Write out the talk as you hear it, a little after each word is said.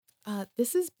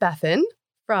This is Bethan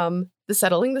from the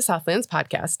Settling the Southlands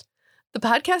podcast. The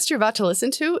podcast you're about to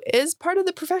listen to is part of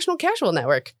the Professional Casual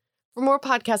Network. For more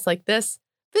podcasts like this,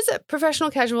 visit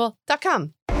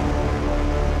professionalcasual.com.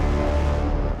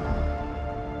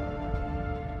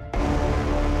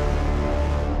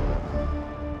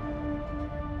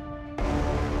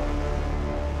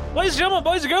 Ladies and gentlemen,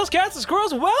 boys and girls, cats and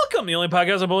squirrels, welcome! The only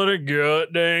podcast on planet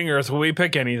good dang earth where we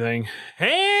pick anything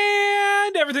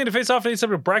and everything to face off in a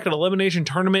separate bracket elimination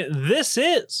tournament. This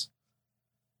is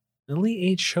Elite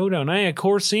 8 Showdown. I, of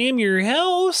course, am your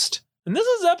host, and this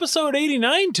is episode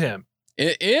 89, Tim.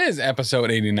 It is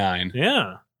episode 89.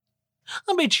 Yeah.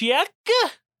 I'll be check.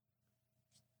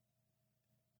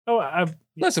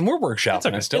 Listen, we're workshopping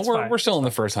okay. it still. We're still in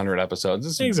the first 100 episodes.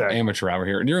 This is Exactly. amateur hour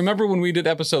here. Do you remember when we did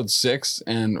episode 6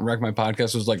 and Wreck My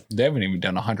Podcast was like, they haven't even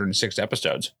done 106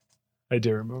 episodes. I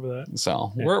do remember that.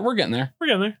 So Yeah. we're getting there. We're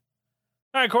getting there.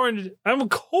 All right, Corin, I'm, of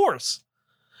course,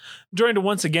 joined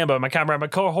once again by my comrade, my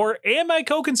cohort, and my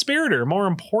co-conspirator. More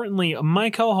importantly, my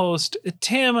co-host,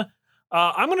 Tim.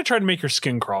 I'm going to try to make your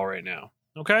skin crawl right now.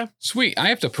 Okay? Sweet. I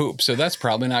have to poop, so that's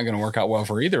probably not going to work out well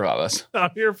for either of us.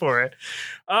 I'm here for it.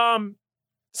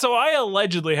 So I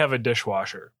allegedly have a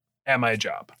dishwasher at my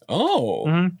job. Oh.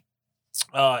 Mhm.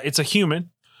 It's a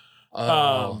human.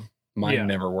 Mine yeah.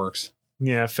 never works.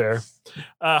 Yeah, fair.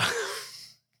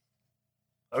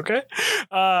 Okay.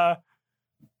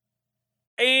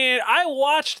 And I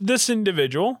watched this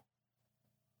individual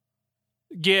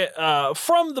get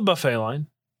from the buffet line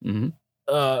Mm-hmm.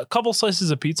 a couple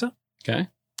slices of pizza, Okay.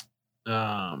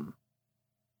 a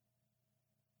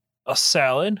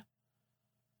salad,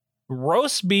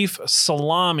 roast beef,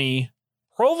 salami,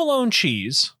 provolone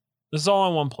cheese. This is all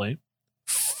on one plate.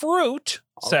 Fruit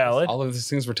salad. All of these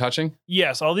things we're touching.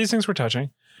 Yes, all these things we're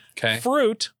touching. Okay.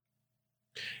 Fruit.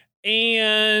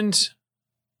 And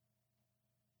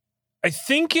I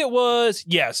think it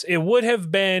would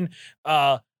have been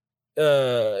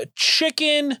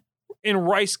chicken and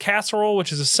rice casserole,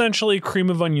 which is essentially cream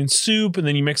of onion soup, and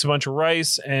then you mix a bunch of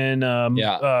rice and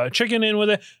chicken in with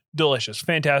it. Delicious.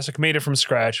 Fantastic. Made it from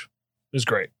scratch. It was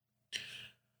great.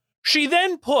 She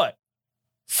then put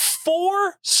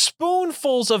 4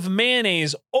 spoonfuls of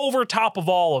mayonnaise over top of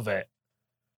all of it.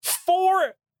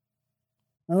 4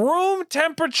 room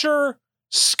temperature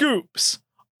scoops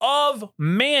of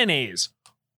mayonnaise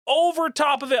over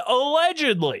top of it,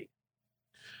 allegedly.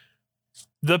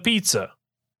 The pizza,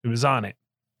 it was on it.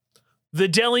 The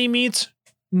deli meats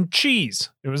and cheese,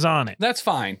 it was on it. That's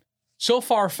fine. So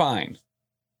far, fine.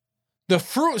 The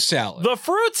fruit salad. The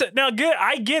fruits, now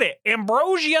I get it.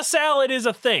 Ambrosia salad is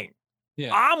a thing.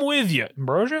 Yeah. I'm with you.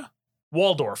 Ambrosia?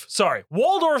 Waldorf. Sorry.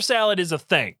 Waldorf salad is a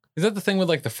thing. Is that the thing with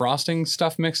like the frosting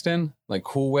stuff mixed in? Like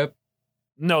Cool Whip?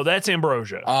 No, that's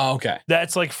ambrosia. Oh, okay.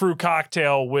 That's like fruit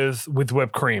cocktail with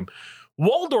whipped cream.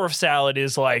 Waldorf salad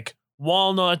is like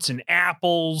walnuts and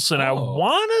apples, and I Oh.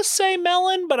 want to say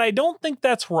melon, but I don't think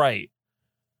that's right.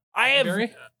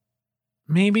 Cranberry?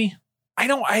 Maybe. I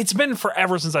don't. It's been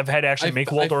forever since I've had to actually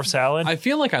make Waldorf salad. I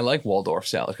feel like I like Waldorf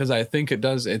salad because I think it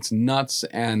does. It's nuts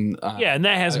and yeah, and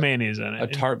that has mayonnaise in it. a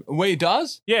tart. Wait, it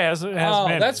does? Yeah, it has Oh,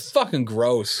 mayonnaise. that's fucking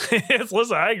gross.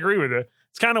 Listen, I agree with it.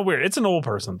 It's kind of weird. It's an old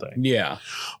person thing. Yeah.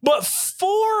 But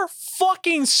 4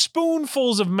 fucking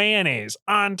spoonfuls of mayonnaise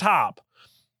on top.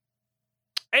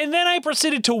 And then I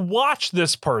proceeded to watch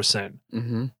this person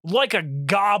Mm-hmm. like a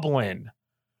goblin,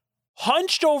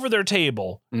 hunched over their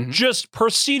table, Mhm. just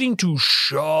proceeding to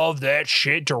shove that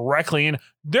shit directly in.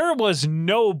 There was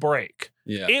no break.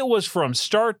 Yeah. It was from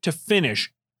start to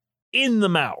finish in the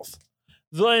mouth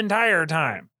the entire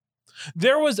time.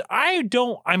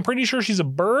 I'm pretty sure she's a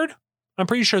bird. I'm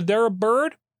pretty sure they're a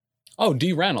bird. Oh,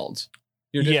 D. Reynolds.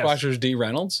 Your Yes. dishwasher's D.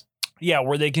 Reynolds? Yeah,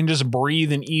 where they can just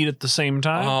breathe and eat at the same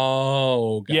time.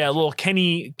 Oh, gotcha. Yeah, little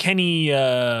Kenny,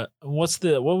 what was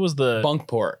the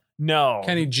Bunkport. No.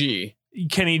 Kenny G.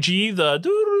 Kenny G, the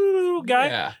doo-doo-doo-doo guy,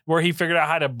 Yeah. where he figured out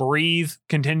how to breathe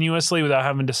continuously without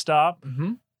having to stop.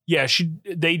 Mm-hmm. Yeah,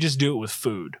 they just do it with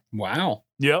food. Wow.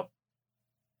 Yep.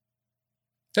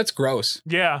 That's gross.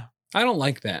 Yeah. I don't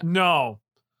like that. No.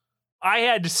 I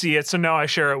had to see it, so now I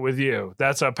share it with you.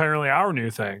 That's apparently our new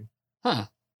thing. Huh.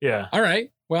 Yeah. All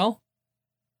right. Well,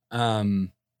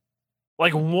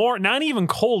 Like warm, not even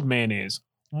cold mayonnaise.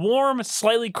 Warm,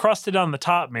 slightly crusted on the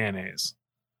top mayonnaise.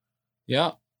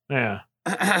 yeah. Yeah.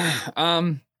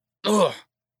 Ugh.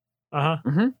 Uh-huh.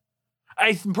 Mhm.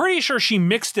 I'm pretty sure she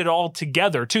mixed it all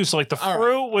together too. So like the All right.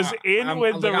 fruit was in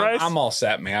with the rice. I'm all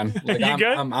set, man. Like, You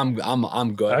good?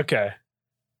 I'm good. Okay.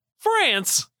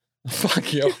 France.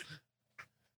 Fuck you.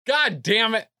 God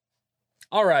damn it.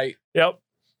 All right. Yep.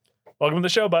 Welcome to the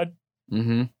show, bud.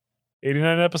 Mm-hmm.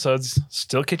 89 episodes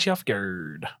still catch you off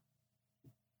guard.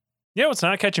 You know what's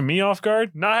not catching me off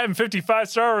guard? Not having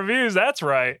 55-star reviews. That's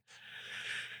right.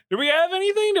 Do we have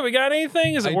anything? Do we got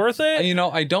anything? Is it worth it? You know,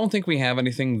 I don't think we have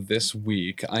anything this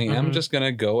week. I am just going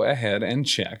to go ahead and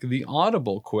check the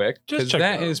Audible quick, because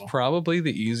that is probably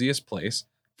the easiest place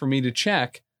for me to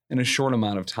check in a short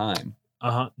amount of time.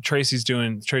 Tracy's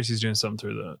doing something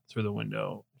through the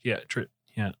window. Yeah.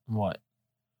 Yeah. What?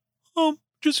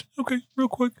 Just okay. Real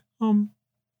quick.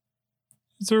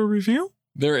 Is there a review?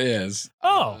 There is.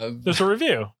 There's a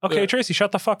review. Okay, Tracy,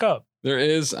 shut the fuck up. There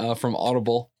is from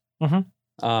Audible. It's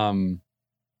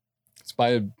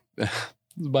by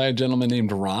a gentleman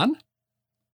named Ron.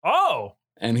 Oh.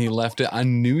 And he left it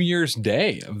on New Year's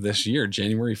Day of this year,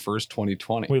 January 1st,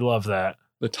 2020. We love that.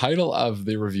 The title of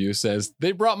the review says,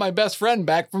 "They brought my best friend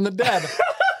back from the dead."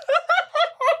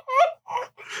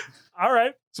 All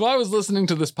right. So I was listening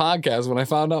to this podcast when I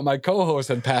found out my co-host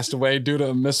had passed away due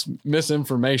to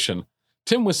misinformation.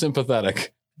 Tim was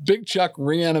sympathetic. Big Chuck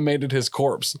reanimated his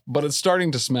corpse, but it's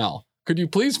starting to smell. Could you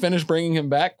please finish bringing him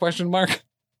back? ?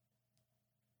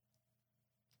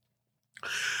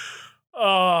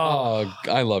 Oh,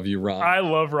 I love you, Ron. I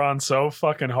love Ron so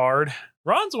fucking hard.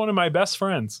 Ron's one of my best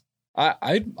friends.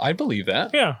 I believe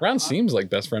that. Yeah. Ron seems like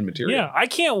best friend material. Yeah. I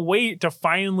can't wait to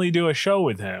finally do a show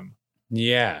with him.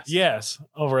 Yes.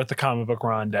 Over at the Comic Book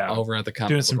Rundown.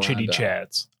 Doing some chitty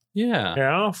chats. Yeah.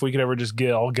 Yeah. If we could ever just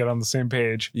all get on the same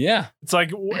page. Yeah. It's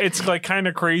like kind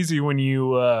of crazy when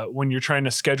you're trying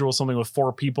to schedule something with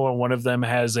 4 people and one of them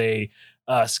has a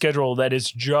schedule that is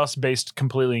just based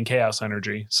completely in chaos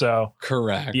energy. So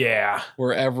correct. Yeah.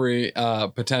 Where every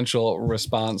potential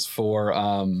response for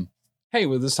hey,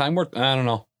 will this time work? I don't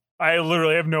know. I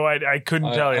literally have no idea. I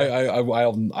couldn't tell you.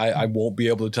 I won't be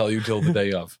able to tell you till the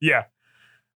day of. Yeah.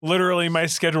 Literally, my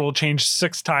schedule changed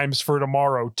 6 times for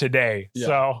tomorrow today. Yeah.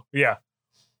 So, yeah.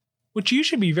 Which you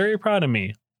should be very proud of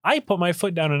me. I put my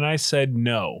foot down and I said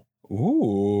no.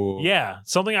 Ooh. Yeah.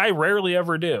 Something I rarely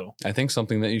ever do. I think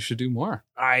something that you should do more.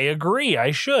 I agree.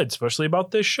 I should, especially about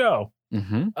this show. They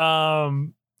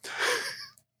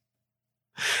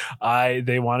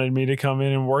wanted me to come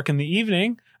in and work in the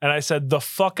evening. And I said, the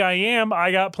fuck I am.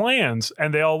 I got plans.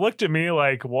 And they all looked at me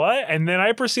like, what? And then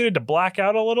I proceeded to black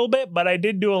out a little bit, but I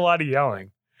did do a lot of yelling.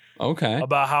 Okay.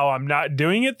 About how I'm not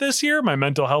doing it this year. My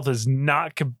mental health is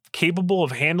not capable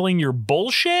of handling your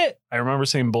bullshit. I remember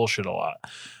saying bullshit a lot.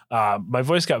 My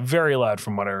voice got very loud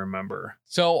from what I remember.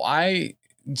 So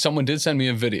someone did send me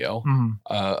a video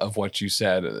of what you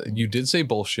said. You did say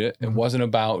bullshit. It wasn't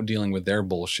about dealing with their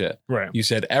bullshit. Right. You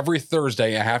said every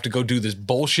Thursday I have to go do this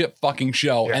bullshit fucking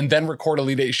show and then record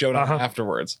Elite 8 Showdown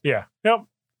afterwards. Yeah. Yep.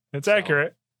 It's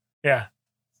accurate. Yeah.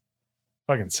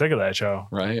 Fucking sick of that show.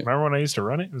 Right. Remember when I used to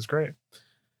run it? It was great.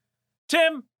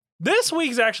 Tim, this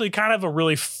week's actually kind of a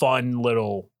really fun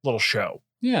little show.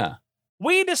 Yeah.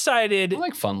 We decided. I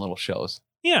like fun little shows.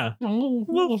 Yeah. A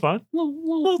little fun.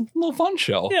 Little fun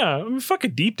show. Yeah. I mean, fuck a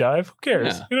deep dive. Who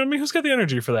cares? Yeah. You know what I mean? Who's got the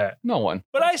energy for that? No one.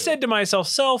 But I said to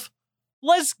myself,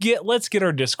 let's get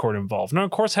our Discord involved. Now,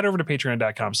 of course, head over to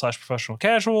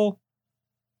patreon.com/professionalcasual.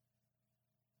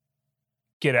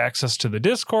 Get access to the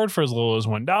Discord for as little as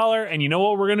 $1. And you know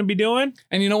what we're going to be doing?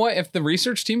 And you know what? If the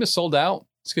research team is sold out,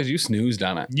 it's because you snoozed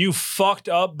on it. You fucked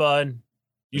up, bud.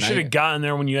 You should have gotten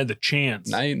there when you had the chance.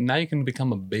 Now you can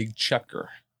become a big chucker.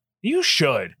 You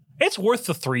should. It's worth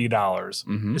the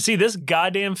 $3. See this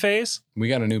goddamn face? We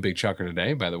got a new big chucker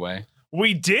today, by the way.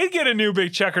 We did get a new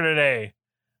big chucker today.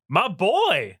 My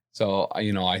boy. So,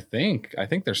 I think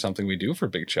there's something we do for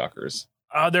big chuckers.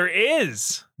 There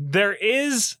is.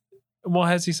 Well,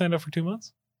 has he signed up for 2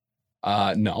 months?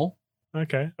 No.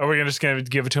 Okay. Are we just gonna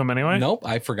give it to him anyway? Nope.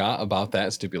 I forgot about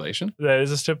that stipulation. That is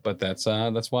a stip. But that's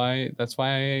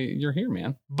why you're here,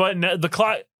 man. But the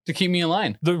clock to keep me in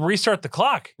line. Restart the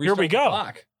clock. Here we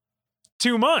go.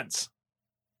 2 months.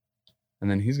 And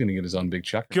then he's gonna get his own big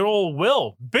chucker. Good old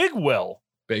Will. Big Will.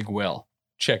 Big Will.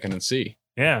 Checking and see.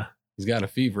 Yeah. He's got a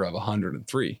fever of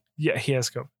 103. Yeah, he has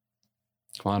COVID.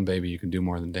 Come on, baby. You can do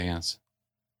more than dance.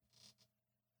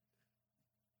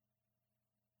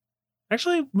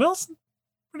 Actually, Will's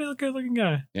a pretty good looking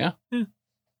guy. Yeah.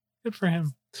 Good for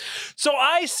him. So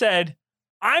I said,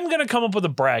 I'm going to come up with a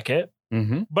bracket,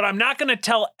 but I'm not going to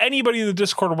tell anybody in the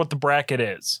Discord what the bracket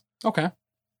is. Okay.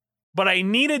 But I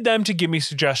needed them to give me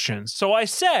suggestions. So I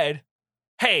said,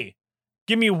 hey,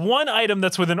 give me one item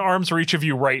that's within arm's reach of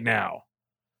you right now.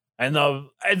 And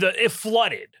it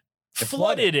flooded. It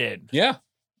flooded in. Yeah.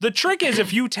 The trick is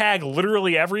if you tag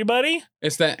literally everybody.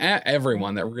 It's that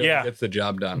everyone that really gets the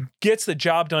job done. Gets the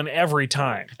job done every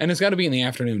time. And it's got to be in the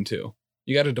afternoon too.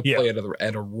 You got to deploy it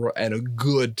at a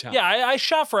good time. Yeah, I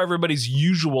shot for everybody's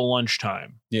usual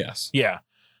lunchtime. Yes. Yeah.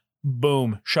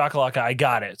 Boom. Shakalaka, I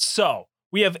got it. So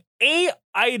we have 8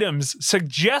 items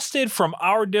suggested from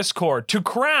our Discord to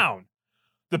crown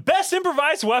the best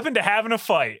improvised weapon to have in a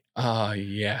fight.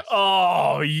 Yes.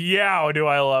 Oh, yeah. Do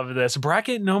I love this.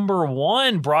 Bracket number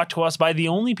 1 brought to us by the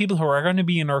only people who are going to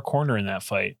be in our corner in that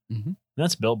fight. Mm-hmm.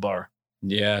 That's Built Bar.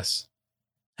 Yes.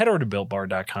 Head over to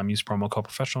BuiltBar.com. Use promo code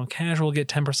Professional Casual. Get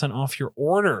 10% off your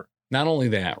order. Not only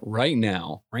that, right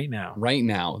now,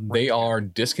 they are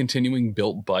discontinuing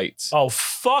Built Bites. Oh,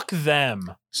 fuck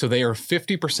them. So they are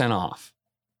 50% off.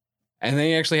 And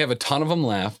they actually have a ton of them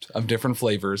left of different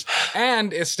flavors.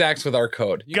 And it stacks with our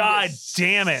code. God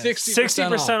damn it.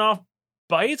 60% off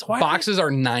bites? Why? Boxes are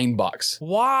 $9.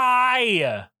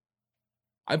 Why?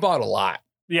 I bought a lot.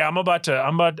 Yeah, I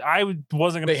wasn't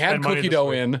going to. They had cookie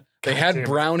dough in. They had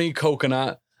brownie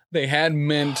coconut. They had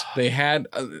mint. They had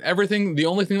everything. The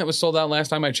only thing that was sold out last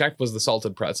time I checked was the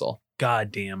salted pretzel.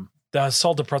 God damn. The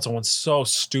salted pretzel one's so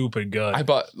stupid good. I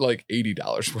bought like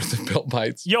 $80 worth of Built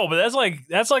Bites. Yo, but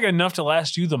that's like enough to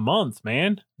last you the month,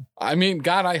 man. I mean,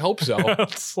 God, I hope so.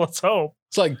 Let's hope.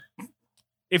 It's like,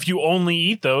 if you only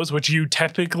eat those, which you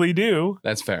typically do.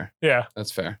 That's fair. Yeah.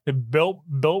 That's fair. Built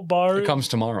Bar. It comes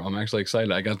tomorrow. I'm actually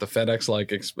excited. I got the FedEx,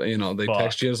 they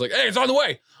text you. It's like, hey, it's on the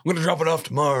way. I'm going to drop it off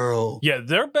tomorrow. Yeah,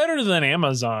 they're better than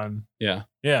Amazon. Yeah.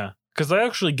 Yeah. Because they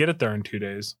actually get it there in 2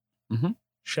 days. Mm-hmm.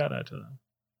 Shout out to them.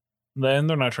 Then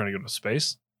they're not trying to go to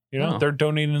space. You know, No. they're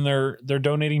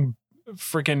donating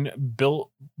freaking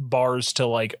Built Bars to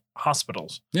like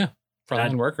hospitals. Yeah.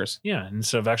 Frontline workers. Yeah.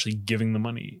 Instead of actually giving the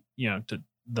money, to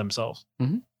themselves.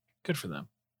 Mm-hmm. Good for them.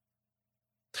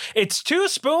 It's 2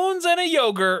 spoons and a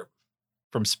yogurt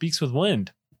from Speaks with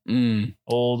Wind.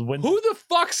 Old Wind. Who the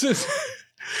fuck's this?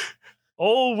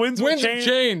 Old Winds of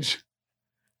Change.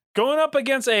 Going up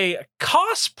against a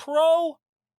Cosport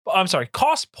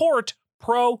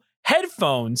Pro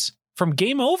headphones from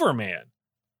Game Over Man.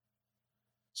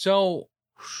 So,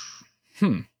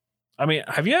 I mean,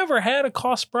 have you ever had a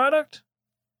Cos product?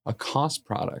 A Cos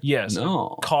product? Yes.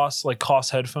 No. Cos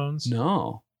headphones?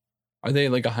 No. Are they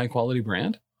like a high quality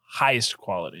brand? Highest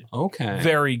quality. Okay.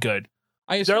 Very good.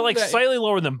 They're like slightly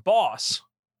lower than Bose.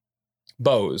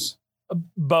 Bose.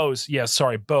 Bose. Yeah,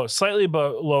 sorry. Bose. Slightly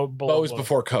below. Bose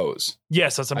before Coase.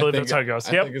 Yes, I believe that's how it goes.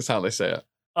 I think it's how they say it.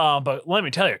 But let me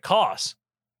tell you, Cos.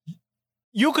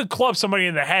 You could club somebody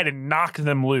in the head and knock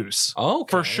them loose. Oh,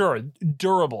 okay. For sure.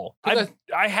 Durable.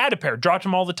 I had a pair. Dropped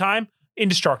them all the time.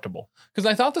 Indestructible. Because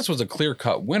I thought this was a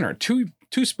clear-cut winner. Two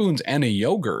spoons and a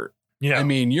yogurt. Yeah. I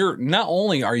mean, you're not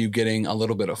only are you getting a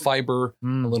little bit of fiber, a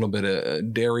little bit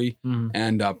of dairy,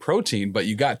 and protein, but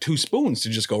you got 2 spoons to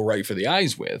just go right for the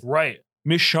eyes with. Right.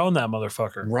 Michonne that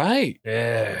motherfucker. Right.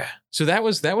 Yeah. So that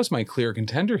was my clear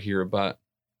contender here, but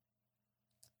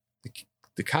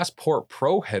the Cosport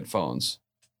Pro headphones.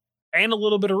 And a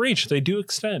little bit of reach. They do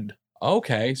extend.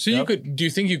 Okay. So do you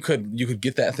think you could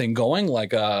get that thing going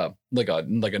like a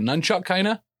nunchuck kind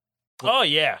of? Oh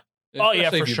yeah. Especially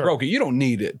for if you sure. broke it. You don't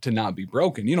need it to not be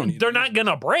broken. You don't need They're not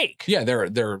gonna break. Yeah,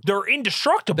 they're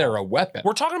indestructible. They're a weapon.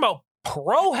 We're talking about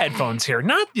pro headphones here,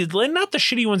 not the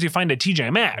shitty ones you find at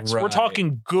TJ Maxx. Right. We're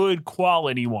talking good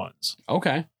quality ones.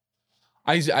 Okay.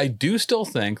 I do still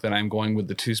think that I'm going with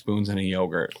the 2 spoons and a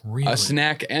yogurt. Really? A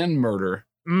snack and murder.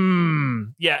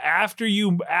 Yeah, after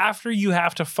you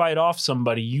have to fight off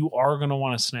somebody, you are gonna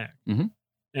want a snack. Mm-hmm.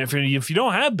 And if you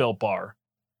don't have Built Bar,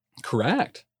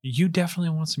 correct, you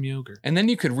definitely want some yogurt. And then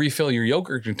you could refill your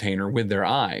yogurt container with their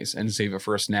eyes and save it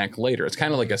for a snack later. It's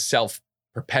kind of like a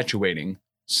self-perpetuating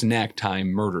snack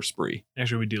time murder spree.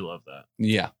 Actually, we do love that.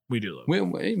 Yeah, we do love.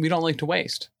 We don't like to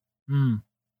waste. You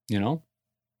know,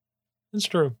 it's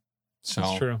true. So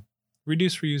it's true.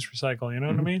 Reduce, reuse, recycle. You know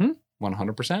what I mean?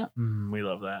 100%. We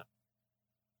love that.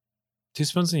 2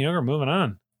 spoons and yogurt. Moving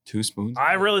on. 2 spoons.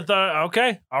 I really thought,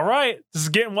 okay, all right, this is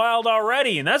getting wild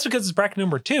already. And that's because it's bracket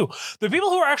number 2. The people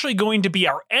who are actually going to be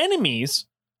our enemies,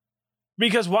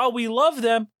 because while we love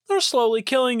them, they're slowly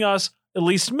killing us. At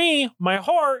least me, my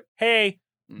heart, hey,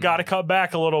 got to cut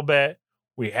back a little bit.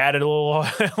 We had a little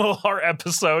heart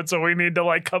episode, so we need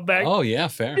to cut back. Oh, yeah,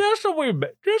 fair. Just a wee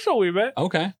bit.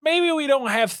 Okay. Maybe we don't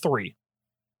have 3.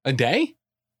 A day?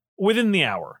 Within the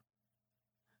hour.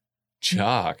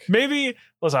 Chuck. Maybe,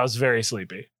 listen, I was very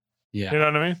sleepy. Yeah. You know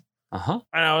what I mean? Uh-huh.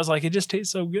 And I was like, it just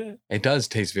tastes so good. It does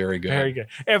taste very good. Very good.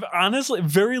 If honestly,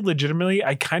 very legitimately,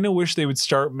 I kind of wish they would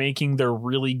start making their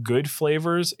really good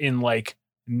flavors in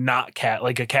not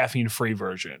like a caffeine-free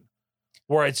version.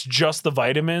 where it's just the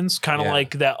vitamins, kind of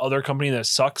like that other company that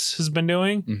sucks has been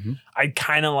doing. Mm-hmm. I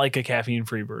kind of like a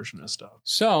caffeine-free version of stuff.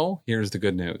 So here's the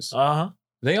good news. Uh-huh.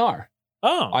 They are.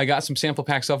 Oh. I got some sample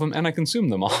packs of them and I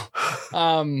consumed them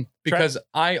all. Because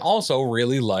I also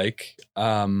really like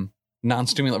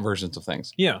non-stimulant versions of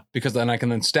things. Yeah. Because then I can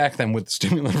then stack them with the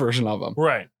stimulant version of them.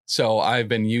 Right. So I've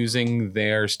been using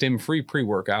their stim-free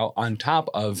pre-workout on top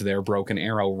of their Broken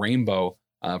Arrow Rainbow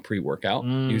pre-workout.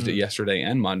 Used it yesterday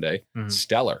and Monday.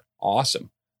 Stellar.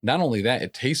 Awesome. Not only that,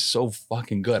 it tastes so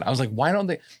fucking good. I was like, why don't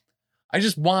they? I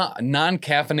just want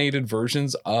non-caffeinated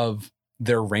versions of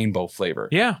their rainbow flavor.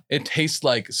 Yeah. It tastes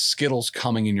like Skittles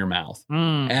coming in your mouth.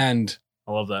 And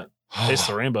I love that. Taste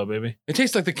the rainbow, baby. It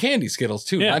tastes like the candy Skittles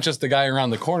too, not just the guy around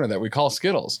the corner that we call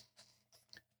Skittles.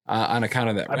 On account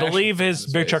of that. I believe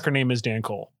his big chucker name is Dan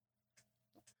Cole.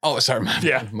 Oh, sorry.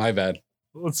 My bad.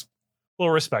 Let's a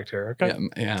little respect here. Okay.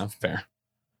 Yeah, fair.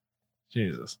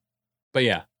 Jesus. But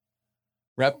yeah.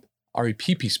 Rep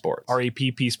REPP Sports.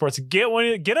 REPP Sports. Get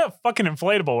a fucking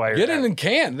inflatable while you're Get it in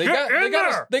can. They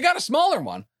got a smaller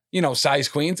one. You know, size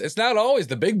queens. It's not always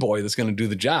the big boy that's going to do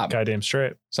the job. Goddamn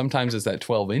straight. Sometimes it's that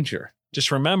 12-incher.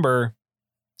 Just remember,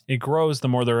 it grows the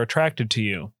more they're attracted to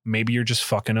you. Maybe you're just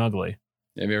fucking ugly.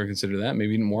 Have you ever considered that?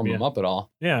 Maybe you didn't warm them up at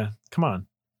all. Yeah, come on.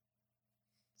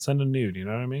 Send a nude, you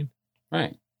know what I mean?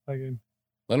 Right.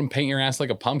 Let them paint your ass like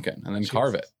a pumpkin and then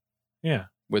carve it. Yeah.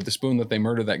 With the spoon that they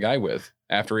murdered that guy with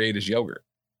after he ate his yogurt.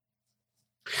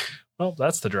 Well,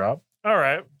 that's the drop. All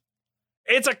right.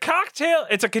 It's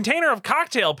a container of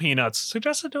cocktail peanuts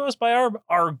suggested to us by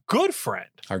our good friend.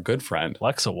 Our good friend.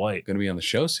 Lexa White. Going to be on the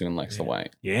show soon, Lexa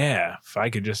White. Yeah. If I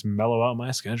could just mellow out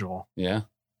my schedule. Yeah.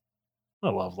 I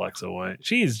love Lexa White.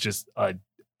 She's just an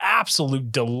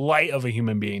absolute delight of a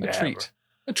human being. A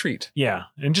treat. Yeah.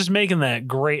 And just making that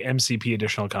great MCP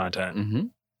additional content.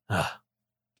 Mm-hmm.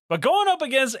 But going up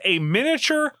against a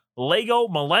miniature Lego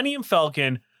Millennium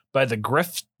Falcon by the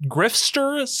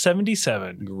Grifster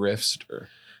 77. Grifster.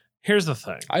 Here's the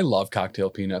thing. I love cocktail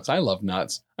peanuts. I love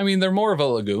nuts. I mean, they're more of a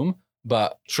legume,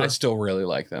 but I still really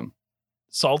like them.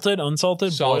 Salted,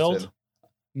 unsalted, boiled?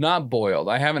 Not boiled.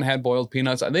 I haven't had boiled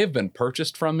peanuts. They've been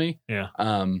purchased from me. Yeah.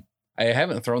 I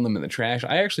haven't thrown them in the trash.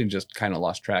 I actually just kind of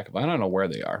lost track of them. I don't know where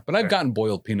they are, but I've gotten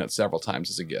boiled peanuts several times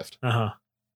as a gift. Not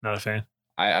a fan.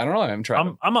 I don't know. I haven't tried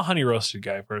them. I'm a honey roasted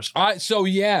guy personally. So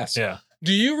yes. Yeah.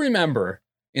 Do you remember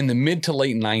in the mid to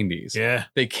late 90s? Yeah.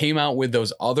 They came out with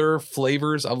those other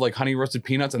flavors of like honey roasted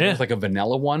peanuts, and there was like a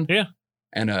vanilla one. Yeah.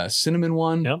 And a cinnamon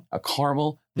one. Yep. A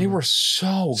caramel. They were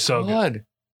so good.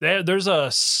 There's a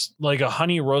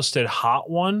honey roasted hot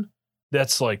one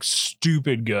that's like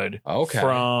stupid good. Okay.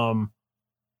 From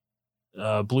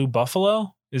Blue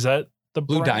Buffalo. Is that the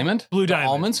Blue brand? Diamond? Blue Diamond.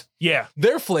 Almonds? Yeah.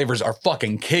 Their flavors are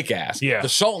fucking kick-ass. Yeah. The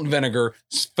salt and vinegar,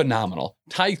 phenomenal.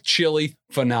 Thai chili,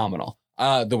 phenomenal.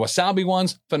 The wasabi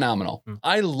ones, phenomenal.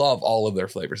 I love all of their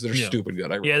flavors. They're stupid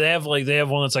good. They have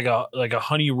one that's like a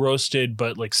honey roasted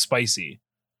but like spicy.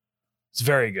 It's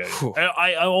very good.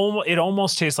 It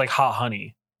almost tastes like hot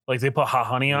honey. Like they put hot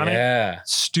honey on it. Yeah.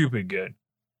 Stupid good.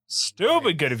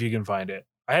 Stupid good if you can find it.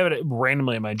 I have it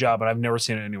randomly at my job, but I've never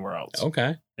seen it anywhere else.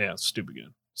 Okay. Yeah, it's stupid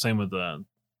good. Same with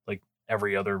like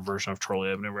every other version of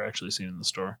Trolli I've never actually seen in the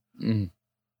store. Yeah.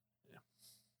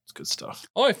 It's good stuff.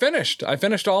 Oh, I finished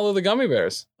all of the gummy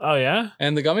bears. Oh, yeah?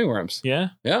 And the gummy worms. Yeah?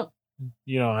 Yeah.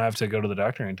 You don't have to go to the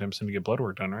doctor anytime soon to get blood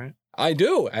work done, right? I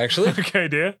do, actually. Okay,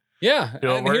 do you? Yeah.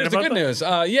 And here's the good news.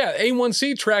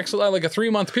 A1C tracks like a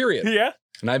 3-month period. Yeah.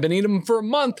 And I've been eating them for a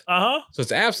month. Uh-huh. So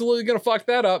it's absolutely going to fuck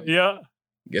that up. Yeah.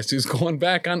 Guess who's going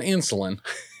back on insulin?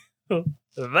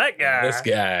 That guy. This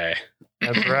guy.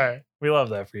 That's right. We love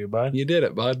that for you, bud. You did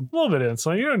it, bud. A little bit of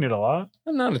insulin. You don't need a lot.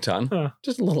 Not a ton.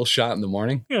 Just a little shot in the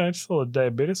morning. Yeah, just a little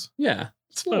diabetes. Yeah.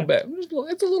 It's a little bit. It's a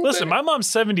little Listen, bit. my mom's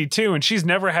 72 and she's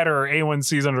never had her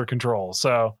A1Cs under control.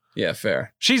 So yeah,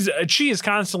 fair. She is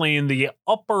constantly in the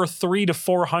upper 300 to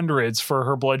 400s for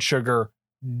her blood sugar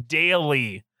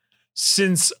daily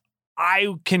since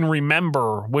I can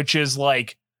remember, which is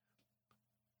like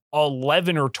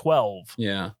 11 or 12.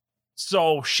 Yeah.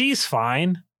 So she's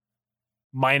fine,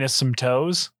 minus some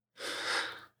toes.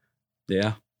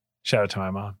 Yeah. Shout out to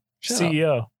my mom.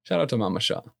 CEO. Shout out to Mama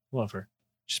Shaw. Love her.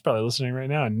 She's probably listening right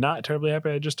now and not terribly happy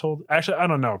I just told. Actually, I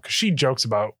don't know, because she jokes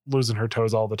about losing her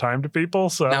toes all the time to people.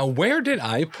 So now, where did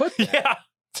I put that?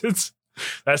 Yeah,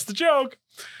 that's the joke.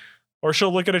 Or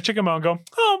she'll look at a chicken bone and go,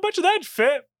 "Oh, I bet you that'd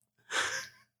fit."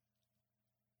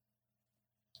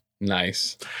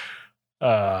 Nice.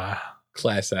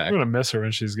 Class act. I'm gonna miss her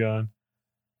when she's gone.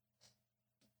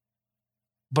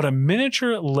 But a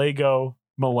miniature Lego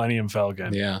Millennium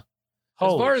Falcon. Yeah.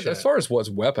 As far as what's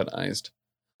weaponized.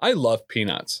 I love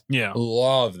peanuts. Yeah.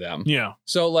 Love them. Yeah.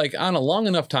 So like on a long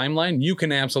enough timeline, you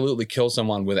can absolutely kill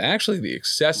someone with actually the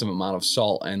excessive amount of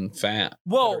salt and fat.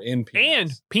 Well, in peanuts.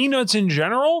 And peanuts in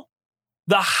general,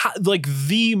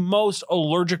 the most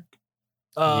allergic,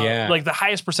 like the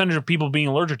highest percentage of people being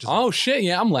allergic to something. Oh shit,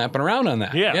 yeah, I'm lapping around on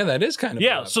that. Yeah. Yeah, that is kind of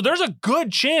Yeah, so there's a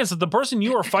good chance that the person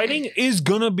you are fighting is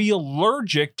going to be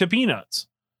allergic to peanuts.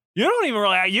 You don't even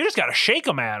really, you just got to shake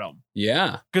them at them.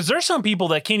 Yeah. Because there's some people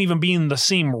that can't even be in the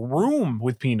same room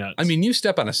with peanuts. I mean, you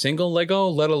step on a single Lego,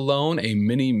 let alone a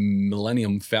mini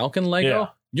Millennium Falcon Lego,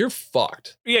 you're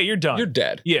fucked. Yeah, you're done. You're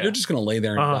dead. Yeah. You're just going to lay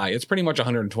there and die. It's pretty much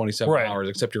 127 hours,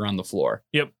 except you're on the floor.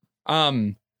 Yep.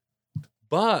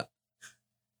 But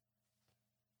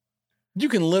you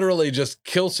can literally just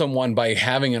kill someone by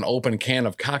having an open can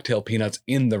of cocktail peanuts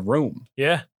in the room.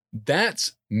 Yeah.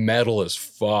 That's metal as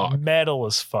fuck. Metal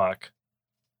as fuck.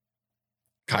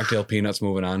 Cocktail peanuts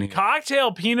moving on here.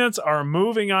 Cocktail peanuts are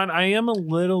moving on. I am a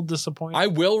little disappointed. I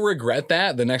will regret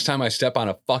that the next time I step on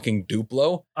a fucking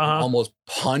Duplo and almost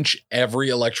punch every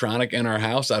electronic in our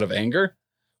house out of anger.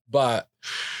 But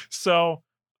so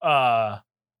one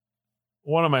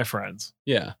of my friends,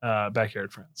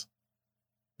 backyard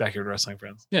wrestling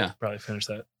friends, probably finished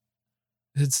that.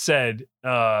 It said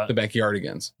the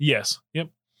backyardigans. Yes. Yep.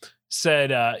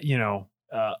 Said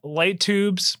light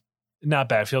tubes, not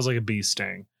bad. Feels like a bee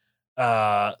sting.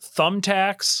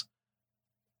 Thumbtacks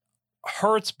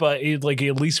hurts, but it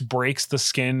at least breaks the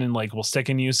skin and will stick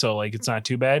in you, so it's not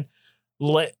too bad.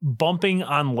 Bumping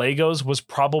on Legos was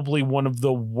probably one of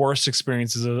the worst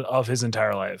experiences of his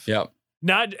entire life. Yep.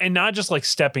 Not just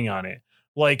stepping on it.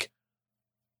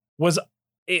 Was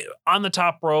it on the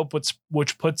top rope,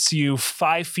 which puts you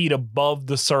 5 feet above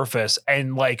the surface,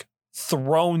 and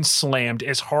thrown slammed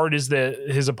as hard as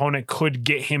his opponent could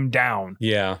get him down.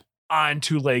 Yeah.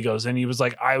 Onto Legos, and he was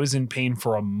like, I was in pain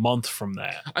for a month from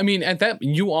that. I mean, at that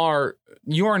you are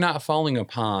not falling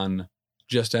upon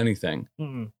just anything.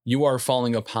 Mm-mm. You are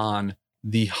falling upon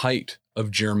the height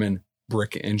of German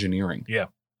brick engineering. Yeah.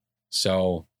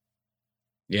 So,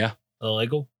 yeah. The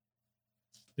Lego,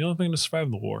 the only thing to survive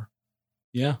the war.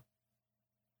 Yeah.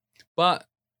 But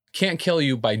can't kill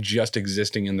you by just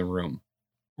existing in the room.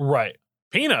 Right.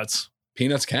 Peanuts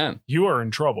can. You are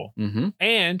in trouble. Mm-hmm.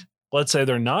 And let's say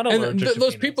they're not allergic to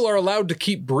those peanuts. people are allowed to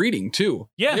keep breeding too.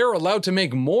 Yeah. They're allowed to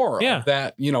make more of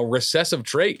that, recessive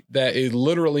trait that it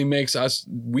literally makes us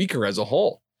weaker as a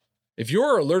whole. If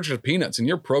you're allergic to peanuts and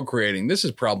you're procreating, this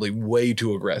is probably way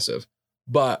too aggressive.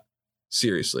 But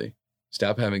seriously,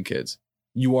 stop having kids.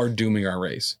 You are dooming our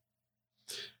race.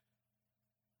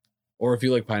 Or if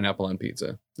you like pineapple on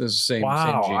pizza, this is the same.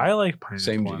 Wow, same gene. I like pineapple.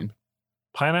 Same gene.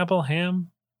 Pineapple, ham,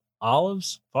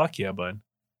 olives. Fuck yeah, bud.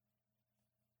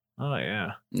 Oh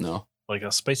yeah. No. Like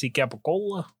a spicy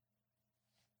capicola.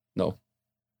 No.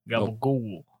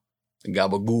 Gabagool.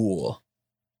 Gabagool.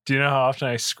 Do you know how often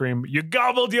I scream, "You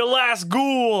gobbled your last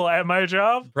ghoul" at my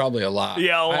job? Probably a lot.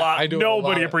 Yeah, a lot. I do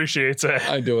Nobody appreciates it.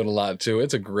 I do it a lot too.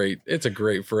 It's a great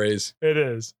phrase. It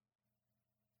is.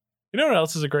 You know what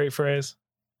else is a great phrase?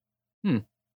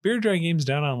 Bearded Dragon Games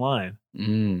down online.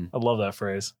 I love that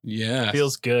phrase. Yeah.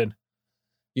 Feels good.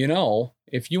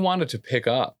 If you wanted to pick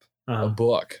up a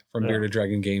book from Bearded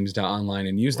Dragon Games online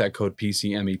and use that code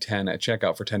PCME10 at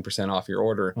checkout for 10% off your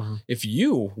order, if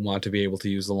you want to be able to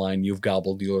use the line "You've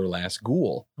gobbled your last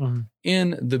ghoul"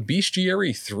 in the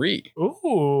Bestiary 3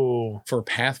 for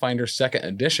Pathfinder 2nd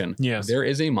edition, there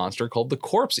is a monster called the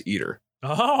Corpse Eater,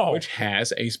 which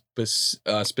has a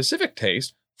specific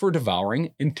taste for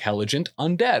devouring intelligent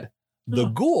undead. The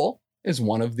ghoul is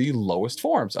one of the lowest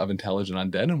forms of intelligent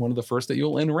undead and one of the first that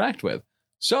you'll interact with.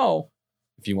 So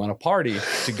if you want a party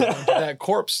to go into that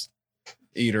Corpse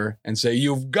Eater and say,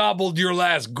 "You've gobbled your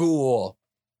last ghoul,"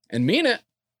 and mean it,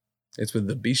 it's with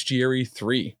the Bestiary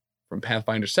 3 from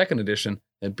Pathfinder 2nd edition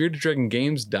at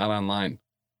beardeddragongames.online.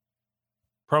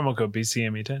 Promo code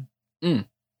BCME10.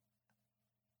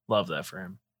 Love that for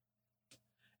him.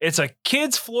 It's a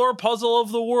kid's floor puzzle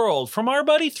of the world from our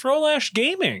buddy Throwlash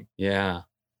Gaming. Yeah.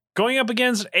 Going up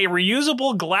against a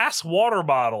reusable glass water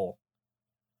bottle.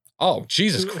 Oh,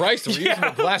 Jesus Christ, a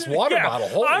reusable glass water bottle.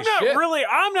 Holy shit.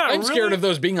 I'm scared of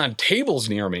those being on tables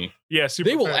near me. Yeah, super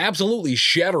They will absolutely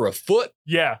shatter a foot.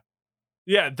 Yeah.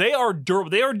 Yeah, they are durable.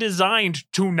 They are designed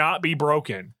to not be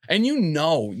broken. And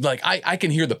I can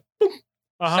hear the boom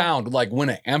sound when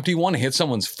an empty one hits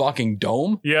someone's fucking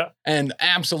dome. Yeah. And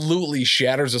absolutely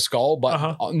shatters a skull,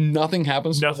 but nothing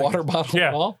happens to the water bottle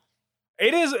at all.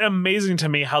 It is amazing to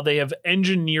me how they have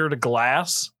engineered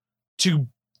glass to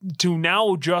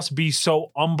now just be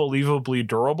so unbelievably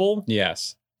durable.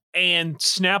 Yes. And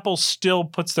Snapple still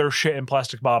puts their shit in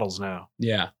plastic bottles now.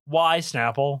 Yeah. Why,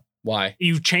 Snapple? Why?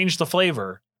 You've changed the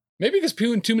flavor. Maybe because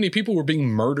too many people were being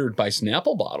murdered by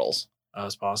Snapple bottles.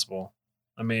 That's possible.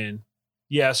 I mean,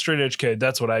 yeah, straight edge kid.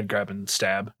 That's what I'd grab and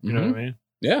stab. You know what I mean?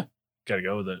 Yeah. Gotta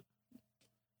go with it.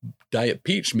 Diet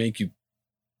Peach make you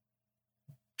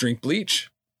drink bleach.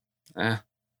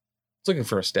 Looking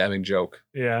for a stabbing joke.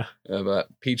 Yeah. But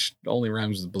Peach only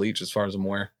rhymes with bleach as far as I'm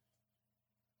aware.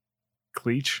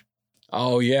 Cleach.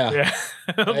 Oh, yeah.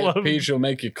 Yeah. Peach will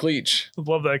make you cleach.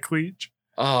 Love that cleach.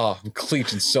 Oh, I'm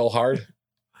cleaching so hard.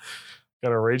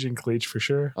 Got a raging cleach for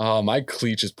sure. Oh, my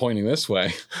cleach is pointing this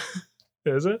way.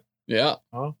 Is it? Yeah.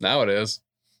 Oh. Now it is.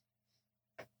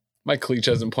 My cleach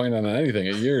hasn't pointed on anything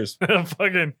in years.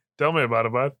 Fucking tell me about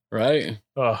it, bud. Right?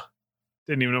 Oh,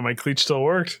 didn't even know my cleach still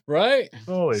worked. Right?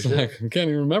 Holy shit. Like, I can't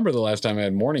even remember the last time I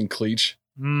had morning cleach.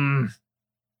 It's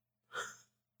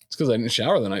because I didn't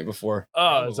shower the night before.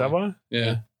 Oh, is that why?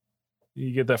 Yeah.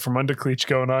 You get that from under cleach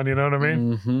going on, you know what I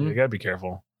mean? Mm-hmm. You gotta be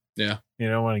careful. Yeah. You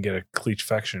don't want to get a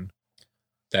cleachfection.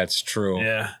 That's true.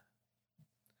 Yeah.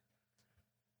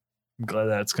 I'm glad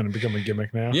that's going to become a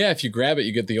gimmick now. Yeah, if you grab it,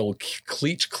 you get the old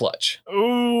cleach clutch.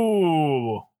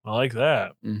 Ooh, I like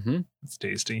that. Mm-hmm. It's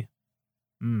tasty.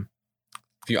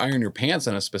 If you iron your pants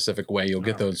in a specific way, you'll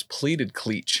get those pleated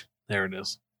cleach. There it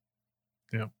is.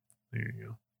 Yep. There you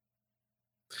go.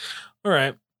 All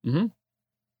right. Mm-hmm.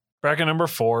 Bracket number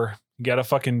 4. You got a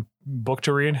fucking book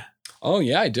to read? Oh,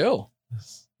 yeah, I do.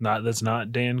 That's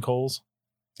not Dan Cole's.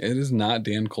 It is not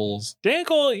Dan Cole's. Dan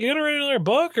Cole, you gonna read another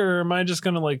book, or am I just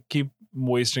gonna like keep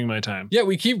wasting my time? Yeah,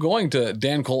 we keep going to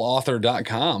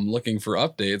dancoleauthor.com looking for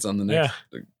updates on the next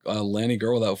Lanny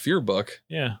Girl Without Fear book.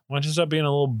 Yeah. Why don't you stop being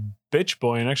a little bitch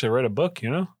boy and actually write a book,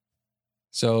 you know?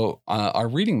 So our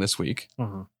reading this week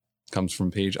comes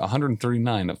from page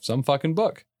 139 of some fucking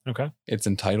book. Okay. It's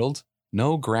entitled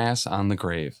No Grass on the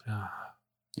Grave.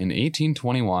 In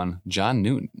 1821, John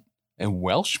Newton, a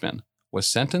Welshman, was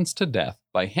sentenced to death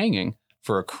by hanging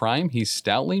for a crime he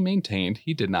stoutly maintained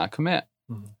he did not commit.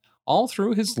 All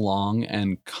through his long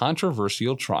and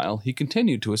controversial trial, he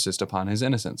continued to insist upon his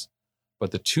innocence.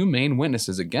 But the two main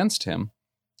witnesses against him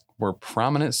were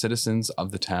prominent citizens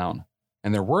of the town,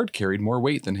 and their word carried more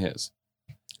weight than his.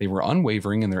 They were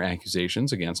unwavering in their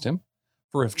accusations against him,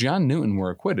 for if John Newton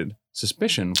were acquitted,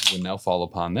 suspicion would now fall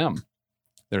upon them.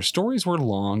 Their stories were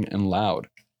long and loud,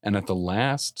 and at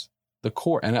last the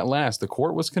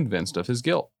court was convinced of his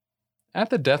guilt.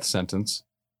 After the death sentence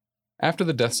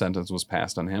was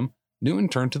passed on him, Newton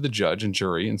turned to the judge and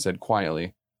jury and said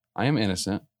quietly, "I am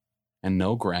innocent, and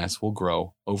no grass will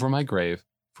grow over my grave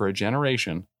for a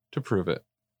generation to prove it."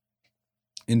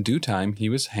 In due time, he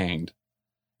was hanged,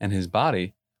 and his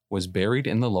body was buried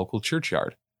in the local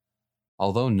churchyard.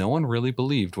 Although no one really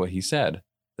believed what he said,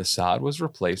 the sod was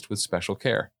replaced with special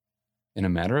care. In a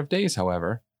matter of days,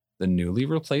 however, the newly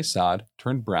replaced sod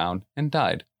turned brown and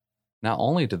died. Not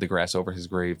only did the grass over his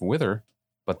grave wither,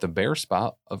 but the bare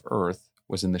spot of earth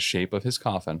was in the shape of his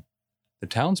coffin. The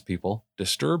townspeople,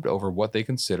 disturbed over what they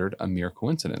considered a mere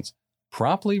coincidence,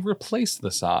 promptly replaced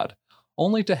the sod,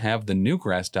 only to have the new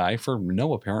grass die for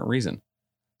no apparent reason.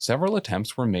 Several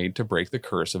attempts were made to break the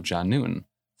curse of John Newton.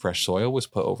 Fresh soil was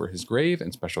put over his grave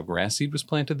and special grass seed was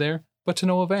planted there, but to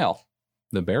no avail.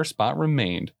 The bare spot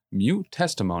remained mute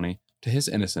testimony to his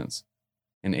innocence.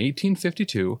 In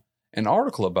 1852, an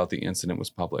article about the incident was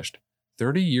published.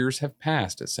 30 years have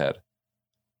passed, it said,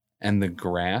 and the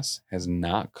grass has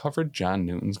not covered John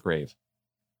Newton's grave.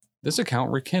 This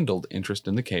account rekindled interest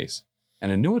in the case,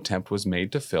 and a new attempt was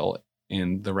made to fill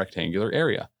in the rectangular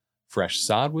area. Fresh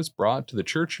sod was brought to the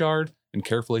churchyard and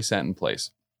carefully set in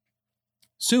place.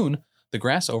 Soon, the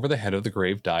grass over the head of the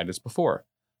grave died as before,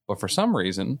 but for some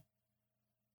reason,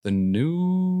 But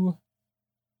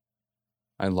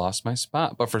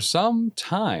for some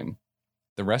time,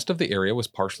 the rest of the area was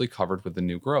partially covered with the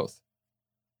new growth.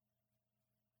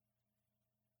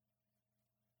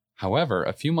 However,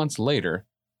 a few months later,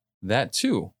 that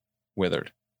too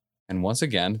withered, and once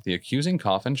again, the accusing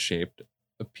coffin shape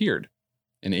appeared.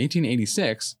 In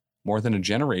 1886, more than a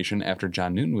generation after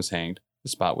John Newton was hanged, the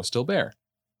spot was still bare.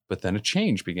 But then a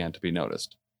change began to be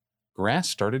noticed. Grass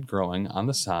started growing on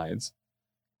the sides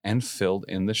and filled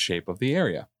in the shape of the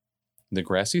area. The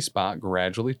grassy spot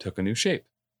gradually took a new shape.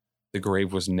 The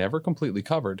grave was never completely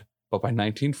covered, but by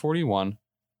 1941,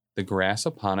 the grass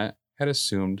upon it had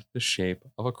assumed the shape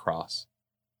of a cross.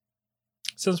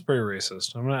 Sounds pretty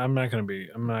racist. I'm not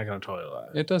gonna totally lie.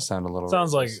 It does sound a little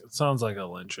sounds racist. sounds like a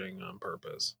lynching on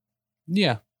purpose.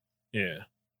 Yeah. Yeah.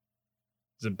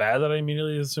 Is it bad that I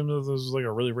immediately assumed that this was like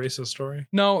a really racist story?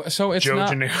 No, so it's Joe not.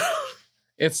 Gennaro.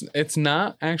 It's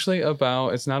not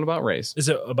about race. Is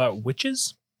it about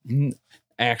witches?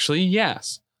 Actually,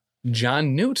 yes.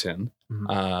 John Newton,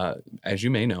 as you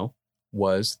may know,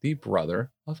 was the brother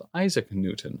of Isaac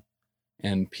Newton.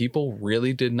 And people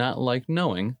really did not like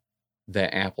knowing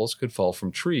that apples could fall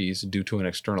from trees due to an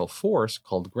external force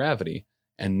called gravity,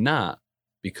 and not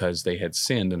because they had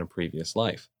sinned in a previous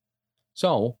life.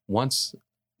 So once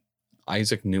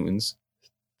Isaac Newton's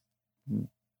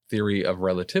theory of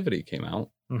relativity came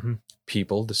out,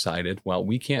 people decided, well,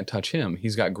 we can't touch him.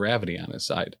 He's got gravity on his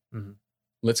side.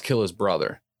 Let's kill his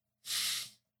brother.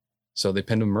 So they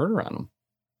pinned a murder on him.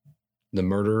 The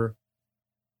murder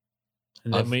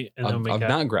of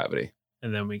not gravity.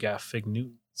 And then we got Fig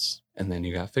Newtons. And then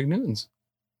you got Fig Newtons.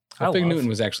 Fig Newton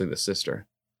was actually the sister.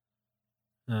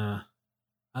 I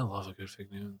love a good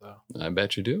Fig Newton, though. I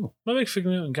bet you do. I'm a big Fig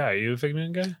Newton guy. Are you a Fig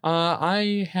Newton guy?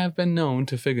 I have been known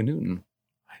to Fig a Newton.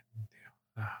 I do.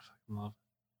 I fucking love it.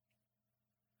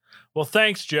 Well,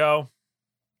 thanks, Joe.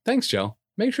 Thanks, Joe.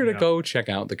 Make sure to go check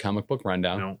out the Comic Book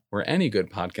Rundown, where any good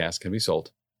podcast can be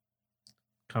sold.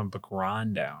 Comic Book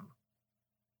Rundown.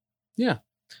 Yeah.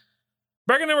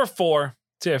 Bracket number 4.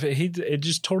 It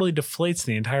just totally deflates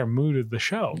the entire mood of the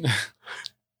show.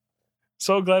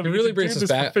 So glad it really brings us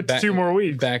back 2 more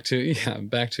weeks. Back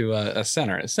to a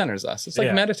center. It centers us. It's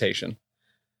like meditation.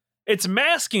 It's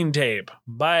Masking Tape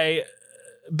by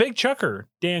Big Chucker,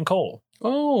 Dan Cole.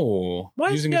 Oh,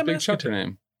 using his Big Chucker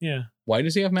name. Yeah. Why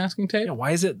does he have masking tape? Yeah,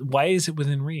 why is it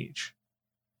within reach?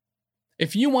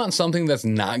 If you want something that's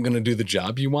not going to do the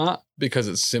job you want because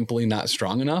it's simply not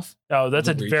strong enough. Oh, that's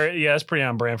that's pretty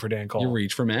on brand for Dan Cole. You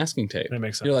reach for masking tape. That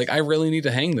makes sense. You're like, I really need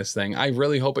to hang this thing. I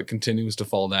really hope it continues to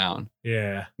fall down.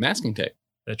 Yeah. Masking tape.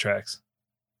 That tracks.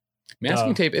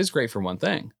 Masking tape is great for one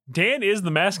thing. Dan is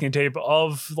the masking tape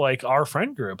of like our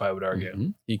friend group, I would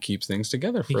argue. He keeps things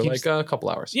together for like a couple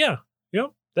hours. Yeah.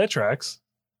 Yep. That tracks.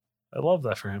 I love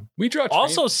that for him. We draw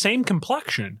also same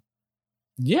complexion.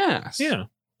 Yes. Yeah.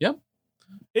 Yep.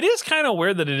 It is kind of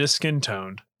weird that it is skin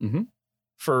toned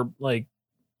for like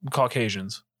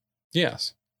Caucasians.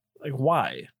 Yes. Like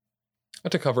why?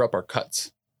 To cover up our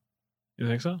cuts. You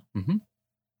think so? Mm-hmm.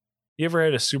 You ever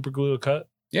had to super glue a cut?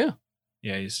 Yeah.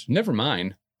 Yeah. Never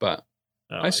mind, but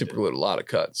I super glued a lot of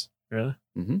cuts. Really?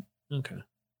 Mm-hmm. Okay.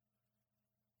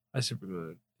 I super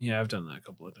glued. Yeah, I've done that a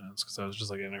couple of times because I was just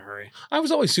like in a hurry. I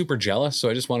was always super jealous, so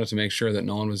I just wanted to make sure that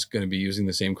no one was going to be using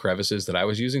the same crevices that I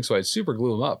was using, so I'd super glue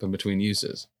them up in between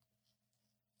uses.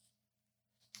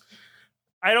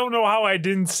 I don't know how I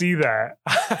didn't see that.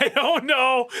 I don't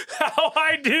know how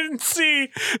I didn't see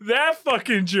that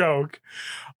fucking joke.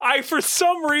 I, for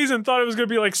some reason, thought it was going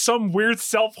to be like some weird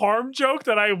self-harm joke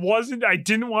that I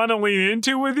didn't want to lean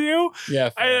into with you.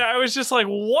 Yeah. I was just like,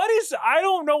 I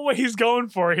don't know what he's going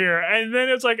for here. And then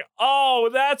it's like, oh,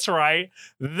 that's right.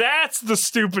 That's the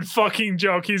stupid fucking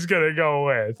joke he's going to go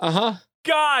with. Uh-huh.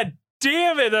 God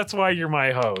damn it. That's why you're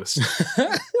my host.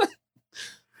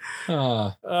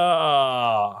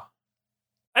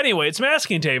 Anyway, it's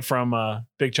Masking Tape from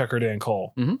Big Chucker Dan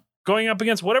Cole. Going up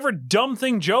against whatever dumb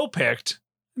thing Joe picked.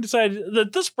 And decided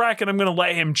that this bracket, I'm going to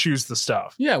let him choose the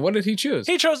stuff. Yeah, what did he choose?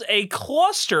 He chose a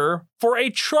cluster for a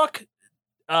truck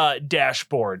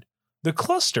dashboard. The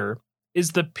cluster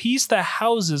is the piece that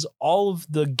houses all of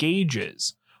the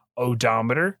gauges.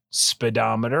 Odometer,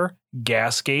 speedometer,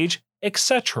 gas gauge,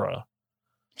 etc.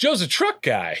 Joe's a truck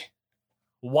guy.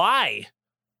 Why?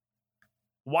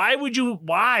 Why?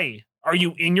 Are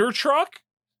you in your truck?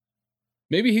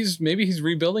 Maybe he's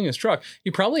rebuilding his truck.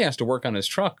 He probably has to work on his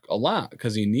truck a lot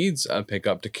because he needs a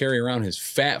pickup to carry around his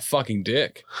fat fucking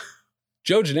dick.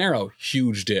 Joe Gennaro,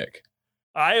 huge dick.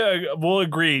 I will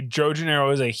agree. Joe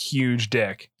Gennaro is a huge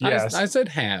dick. Yes, I said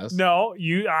has. No,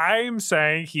 I'm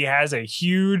saying he has a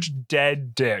huge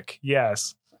dead dick.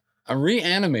 Yes, a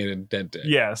reanimated dead dick.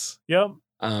 Yes. Yep.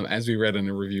 As we read in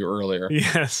a review earlier.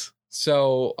 Yes.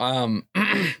 So,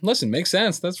 listen, makes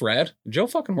sense. That's rad. Joe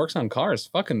fucking works on cars.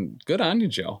 Fucking good on you,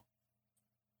 Joe.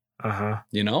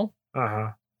 You know?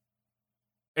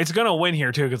 It's gonna win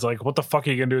here too, because like, what the fuck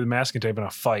are you gonna do with masking tape in a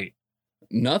fight?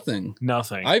 Nothing.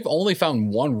 I've only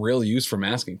found one real use for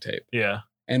masking tape. Yeah.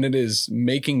 And it is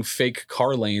making fake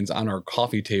car lanes on our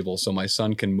coffee table so my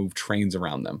son can move trains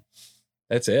around them.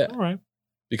 That's it. All right.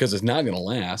 Because it's not going to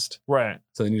last. Right.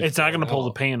 So it's not going to pull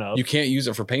the paint up. You can't use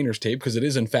it for painter's tape because it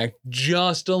is, in fact,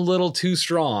 just a little too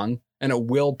strong and it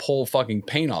will pull fucking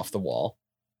paint off the wall.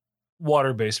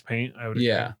 Water-based paint, I would agree.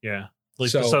 Yeah.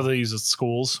 Like the stuff they use at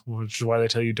schools, which is why they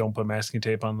tell you don't put masking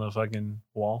tape on the fucking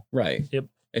wall. Right. Yep.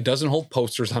 It doesn't hold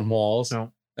posters on walls.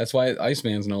 No. That's why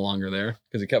Iceman's no longer there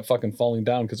because he kept fucking falling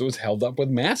down because it was held up with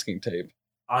masking tape.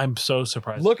 I'm so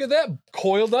surprised. Look at that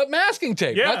coiled up masking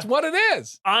tape. Yeah. That's what it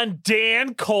is. On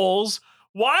Dan Cole's.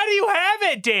 Why do you have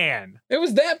it, Dan? It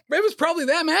was probably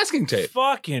that masking tape.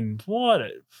 Fucking what a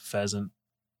pheasant.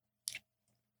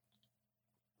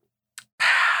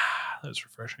 That was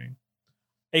refreshing.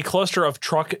 A cluster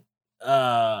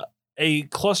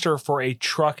for a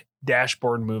truck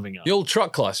dashboard moving up. The old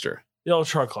truck cluster. The old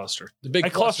truck cluster. The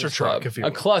big cluster truck, if you will.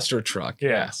 A cluster truck.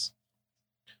 Yes.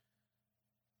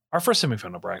 Our first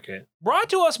semifinal bracket brought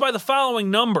to us by the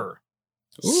following number.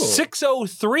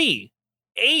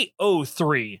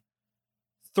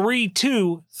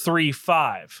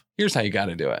 603-803-3235. Here's how you got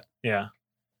to do it. Yeah.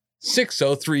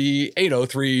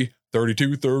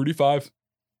 603-803-3235.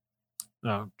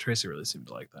 No, Tracy really seemed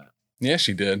to like that. Yeah,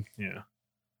 she did. Yeah.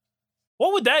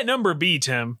 What would that number be,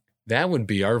 Tim? That would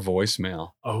be our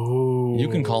voicemail. Oh. You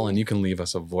can call and you can leave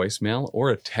us a voicemail or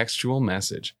a textual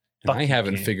message. And I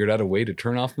haven't figured out a way to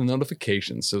turn off the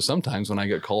notifications. So sometimes when I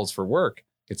get calls for work,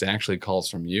 it's actually calls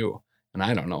from you. And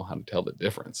I don't know how to tell the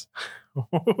difference.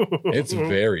 It's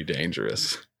very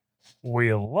dangerous.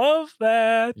 We love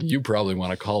that. You probably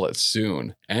want to call it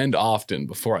soon and often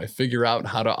before I figure out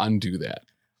how to undo that.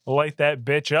 Light that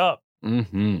bitch up.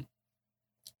 Mm-hmm.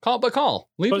 Call.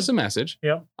 Leave us a message.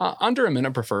 Yeah. Under a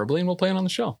minute, preferably, and we'll play it on the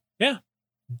show. Yeah.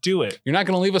 Do it. You're not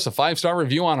going to leave us a 5-star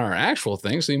review on our actual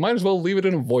thing, so you might as well leave it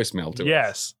in a voicemail to us.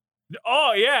 Yes.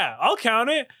 Oh, yeah. I'll count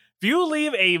it. If you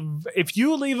leave a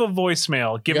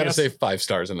voicemail, you got to say 5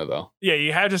 stars in it, though. Yeah,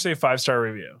 you have to say 5-star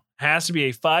review. Has to be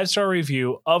a 5-star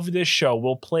review of this show.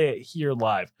 We'll play it here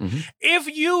live. Mm-hmm. If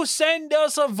you send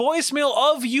us a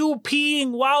voicemail of you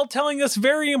peeing while telling us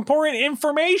very important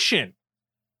information,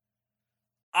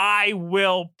 I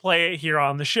will play it here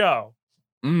on the show.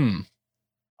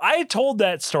 I told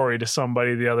that story to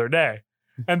somebody the other day,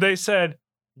 and they said,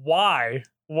 why?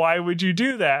 Why would you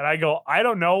do that? I go, I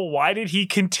don't know. Why did he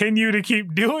continue to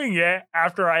keep doing it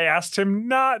after I asked him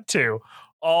not to?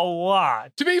 A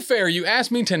lot. To be fair, you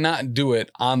asked me to not do it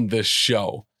on this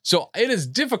show. So it is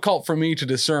difficult for me to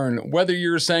discern whether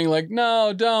you're saying like,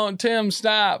 no, don't, Tim,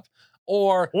 stop.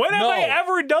 Or when have I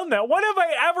ever done that? When have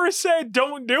I ever said,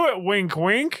 don't do it, wink,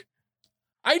 wink?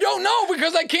 I don't know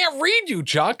because I can't read you,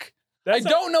 Chuck. I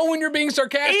don't know when you're being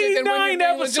sarcastic. 89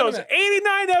 episodes,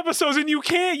 89 episodes, and you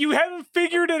haven't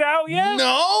figured it out yet?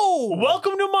 No.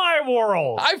 Welcome to my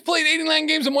world. I've played 89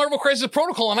 games of Marvel Crisis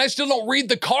Protocol, and I still don't read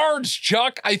the cards,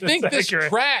 Chuck. I think this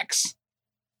tracks.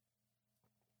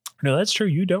 No, that's true.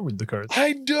 You don't read the cards.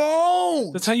 I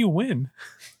don't. That's how you win.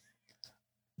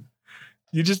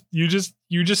 You just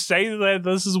say that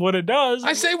this is what it does.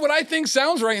 I say what I think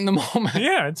sounds right in the moment.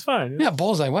 Yeah, it's fine. Yeah,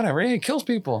 bullseye, whatever. Hey, it kills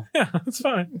people. Yeah, it's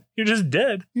fine. You're just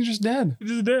dead. You're just dead.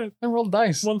 I rolled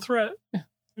dice. One threat. Yeah.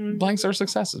 Blanks are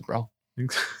successes, bro.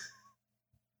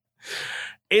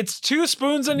 It's 2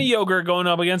 spoons and a yogurt going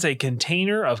up against a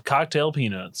container of cocktail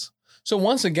peanuts. So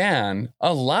once again,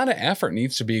 a lot of effort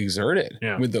needs to be exerted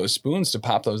with those spoons to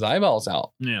pop those eyeballs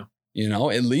out. Yeah. You know,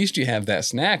 at least you have that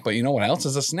snack, but you know what else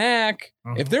is a snack?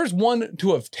 If there's one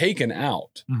to have taken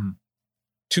out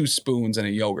 2 spoons and a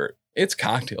yogurt, it's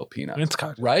cocktail peanuts. It's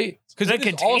cocktail. Right? Because a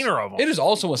container of them. It is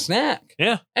also a snack.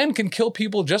 Yeah. And can kill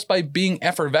people just by being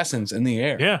effervescence in the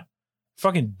air. Yeah.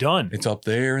 Fucking done. It's up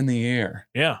there in the air.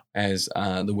 Yeah. As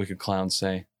the wicked clowns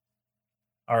say.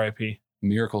 R.I.P.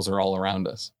 Miracles are all around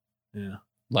us. Yeah.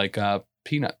 Like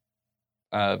peanut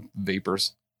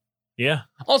vapors. Yeah.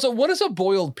 Also, what does a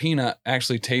boiled peanut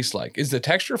actually taste like? Is the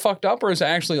texture fucked up or is it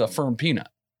actually a firm peanut?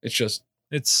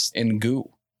 It's in goo.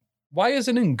 Why is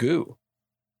it in goo?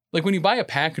 Like when you buy a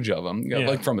package of them,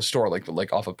 like from a store,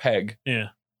 like off a peg. Yeah.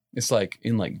 It's like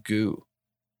in like goo.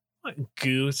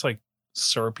 Goo. It's like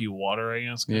syrupy water, I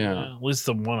guess. Yeah. At least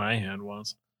the one I had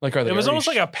was. Like, are they? It was almost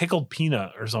like a pickled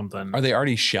peanut or something. Are they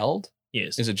already shelled?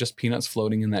 Yes. Is it just peanuts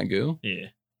floating in that goo? Yeah.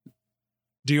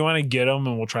 Do you want to get them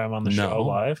and we'll try them on the show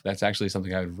live? That's actually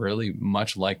something I would really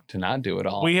much like to not do at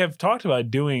all. We have talked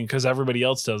about doing, because everybody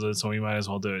else does it, so we might as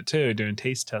well do it too, doing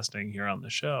taste testing here on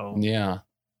the show. Yeah.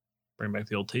 Bring back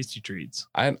the old tasty treats.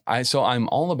 So I'm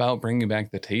all about bringing back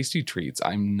the tasty treats.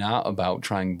 I'm not about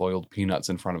trying boiled peanuts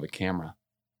in front of a camera.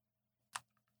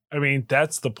 I mean,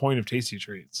 that's the point of tasty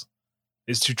treats,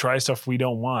 is to try stuff we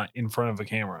don't want in front of a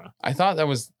camera. I thought it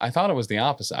was the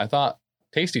opposite. I thought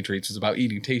tasty treats was about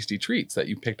eating tasty treats that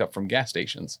you picked up from gas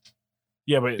stations.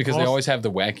 Yeah, but because they always have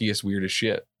the wackiest, weirdest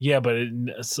shit. Yeah, but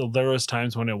so there was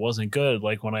times when it wasn't good,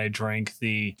 like when I drank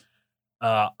the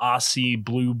Aussie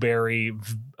blueberry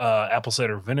apple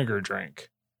cider vinegar drink.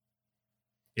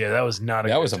 Yeah, that was not a.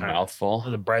 That was a mouthful.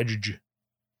 The beverage.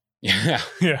 Yeah,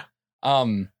 yeah.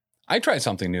 I tried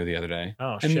something new the other day.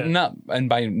 Oh, and shit. And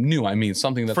by new, I mean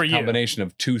something that's For a combination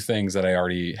of two things that I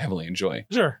already heavily enjoy.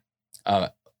 Sure.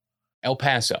 El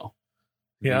Paso.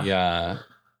 Yeah. The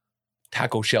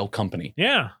taco shell company.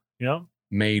 Yeah. Yep.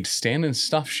 Made stand and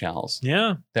stuff shells.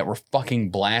 Yeah. That were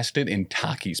fucking blasted in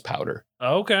Takis powder.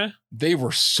 Okay. They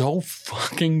were so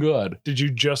fucking good. Did you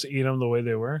just eat them the way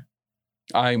they were?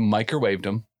 I microwaved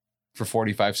them for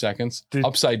 45 seconds,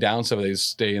 upside down so they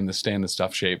stay in the stand and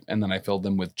stuff shape. And then I filled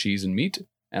them with cheese and meat.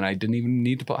 And I didn't even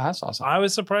need to put hot sauce on. I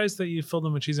was surprised that you filled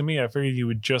them with cheese and meat. I figured you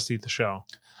would just eat the shell.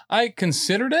 I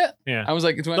considered it. Yeah. I was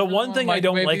like, the one thing I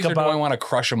don't like about, do I want to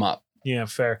crush them up? Yeah,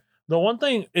 fair. The one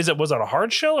thing was that a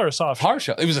hard shell or a soft shell? Hard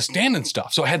shell. It was a stand-and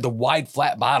stuff, so it had the wide,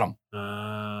 flat bottom,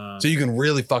 so you can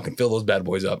really fucking fill those bad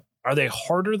boys up. Are they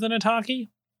harder than a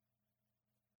Taki?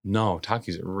 No,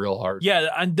 Takis are real hard. Yeah,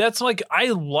 and that's like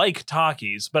I like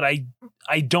Takis, but I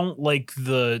don't like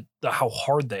the how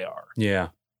hard they are. Yeah,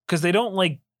 because they're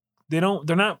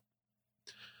not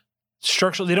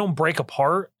structural. They don't break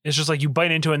apart. It's just like you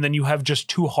bite into it and then you have just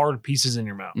two hard pieces in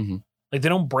your mouth. Mm-hmm. Like they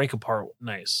don't break apart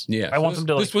nice. Yeah. I want them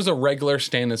to. This was a regular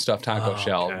stand and stuff taco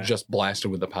shell, just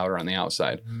blasted with the powder on the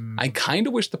outside. I kind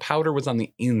of wish the powder was on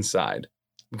the inside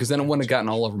because then it wouldn't have gotten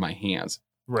all over my hands.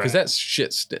 Right. Because that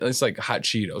shit, it's like hot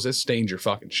Cheetos. It stains your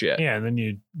fucking shit. Yeah, and then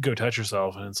you go touch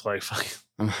yourself and it's like,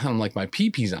 I'm like, my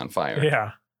pee-pee's on fire.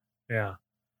 Yeah. Yeah.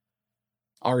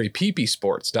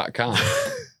 reppsports.com.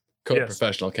 Code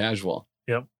professional casual.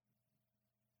 Yep.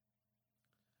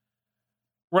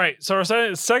 Right. So our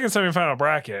second semifinal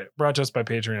bracket brought to us by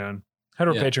Patreon. Head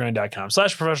over to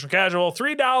patreon.com/professional casual.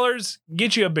 $3.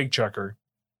 Get you a big chucker.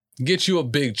 Get you a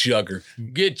big chugger.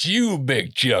 Get you a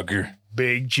big chugger.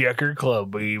 Big chucker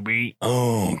club, baby.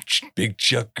 Oh, big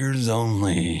chuckers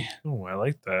only. Oh, I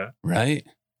like that. Right?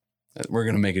 We're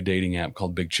going to make a dating app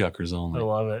called Big Chuckers Only. I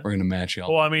love it. We're going to match you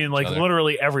all. Well, I mean, like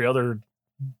literally every other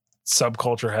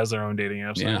subculture has their own dating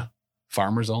apps. Yeah. Now.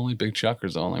 Farmers only, Big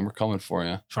Chuckers only. We're coming for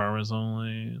you. Farmers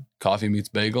only. Coffee meets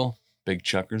bagel, Big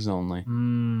Chuckers only.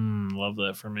 Love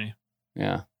that for me.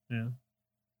 Yeah. Yeah.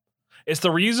 It's the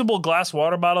reusable glass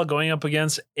water bottle going up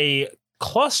against a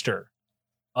cluster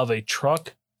of a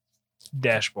truck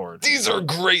dashboard. These are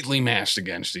greatly matched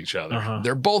against each other.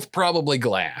 They're both probably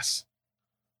glass.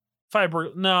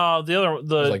 Fiber. No, the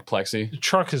like plexi. The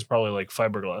truck is probably like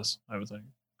fiberglass, I would think.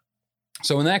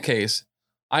 So in that case,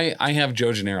 I have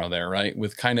Joe Gennaro there, right?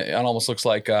 With kind of, it almost looks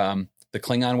like the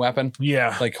Klingon weapon.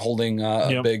 Yeah. Like holding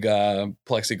a big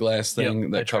plexiglass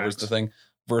thing that covers the thing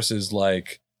versus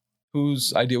like,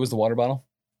 whose idea was the water bottle?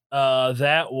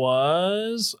 That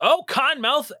was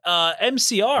Cottonmouth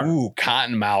MCR. Ooh,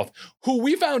 Cottonmouth, who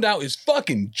we found out is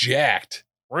fucking jacked.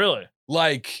 Really?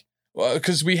 Like,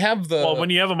 because we have when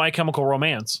you have a My Chemical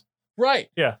Romance, right?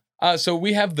 Yeah. So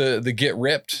we have the Get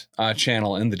Ripped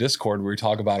channel in the Discord where we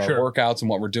talk about our workouts and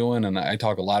what we're doing, and I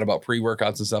talk a lot about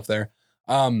pre-workouts and stuff there.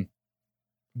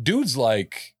 Dude's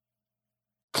like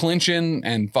clinching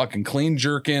and fucking clean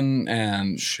jerking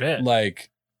and shit, like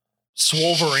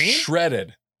Swolverine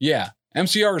shredded. Yeah,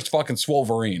 MCR is fucking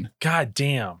Swolverine. God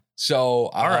damn. So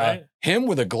all right, him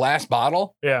with a glass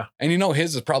bottle. Yeah, and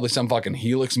his is probably some fucking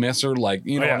Helix misser, like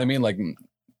what I mean, like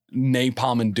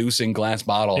napalm inducing glass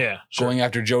bottle. Yeah, going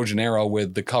after Joe Gennaro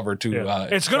with the cover to. Yeah.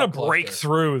 It's gonna break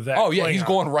through that. Oh yeah, he's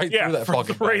going right through that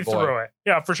fucking right through it.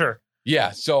 Yeah, for sure. Yeah,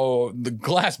 so the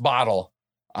glass bottle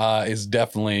is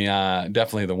definitely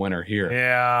the winner here.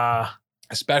 Yeah,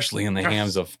 especially in the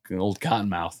hands of old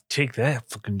Cottonmouth. Take that,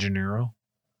 fucking Gennaro.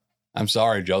 I'm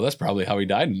sorry, Joe. That's probably how he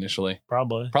died initially.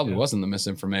 Probably wasn't the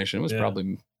misinformation. It was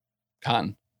probably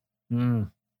cotton.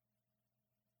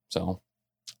 So,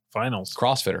 finals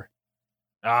CrossFitter.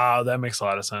 That makes a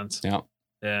lot of sense. Yeah,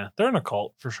 yeah, they're in a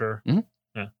cult for sure. Mm-hmm.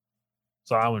 Yeah,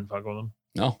 so I wouldn't fuck with them.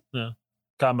 No, yeah.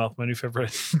 Cottonmouth, my new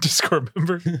favorite Discord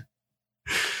member.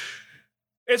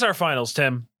 It's our finals,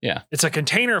 Tim. Yeah. It's a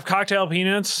container of cocktail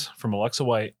peanuts from Alexa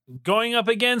White going up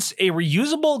against a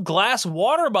reusable glass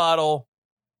water bottle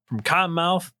from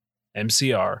Cottonmouth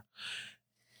MCR.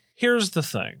 Here's the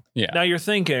thing. Yeah. Now you're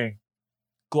thinking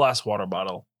glass water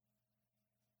bottle,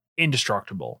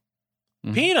 indestructible.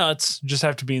 Mm-hmm. Peanuts just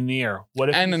have to be in the air. What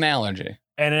if an allergy?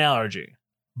 And an allergy.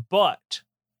 But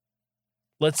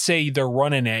let's say they're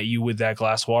running at you with that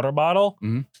glass water bottle.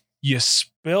 Mm-hmm. You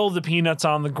spill the peanuts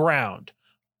on the ground.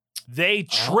 They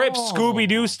trip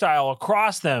Scooby-Doo style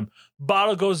across them.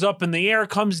 Bottle goes up in the air,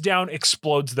 comes down,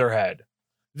 explodes their head.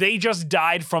 They just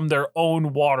died from their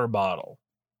own water bottle.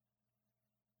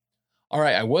 All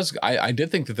right, I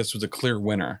did think that this was a clear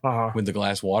winner with the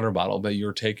glass water bottle, but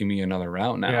you're taking me another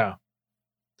route now. Yeah.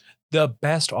 The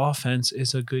best offense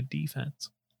is a good defense.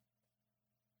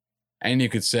 And you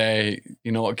could say,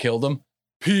 you know what killed him?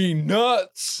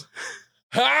 Peanuts.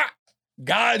 Ha!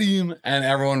 Got him. And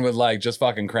everyone would like just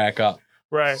fucking crack up.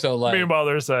 Right. So like, meanwhile,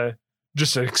 there's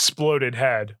just an exploded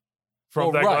head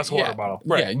from that glass water bottle.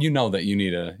 Right. Yeah, you know that you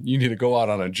need to go out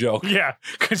on a joke. Yeah,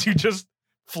 because you just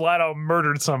flat out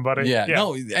murdered somebody. Yeah,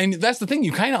 no, and that's the thing.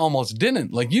 You kind of almost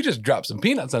didn't. Like, you just dropped some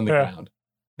peanuts on the ground.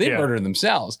 They murdered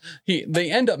themselves. They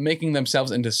end up making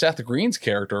themselves into Seth Green's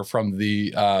character from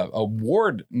the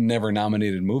award never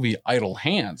nominated movie Idle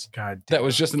Hands. God damn. That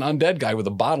was just an undead guy with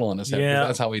a bottle in his head. Yeah.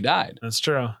 That's how he died. That's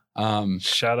true.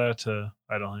 Shout out to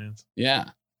Idle Hands.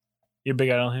 Yeah. You a big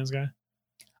Idle Hands guy?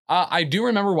 I do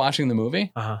remember watching the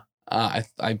movie. Uh-huh.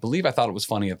 I believe I thought it was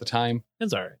funny at the time.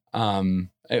 It's all right.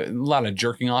 A lot of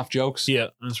jerking off jokes. Yeah,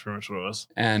 that's pretty much what it was.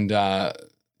 And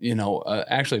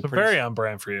actually very on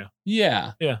brand for you.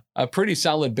 Yeah. Yeah. A pretty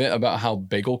solid bit about how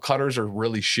bagel cutters are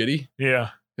really shitty.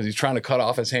 Yeah. Because he's trying to cut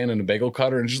off his hand in a bagel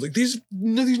cutter and just like, these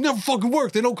never fucking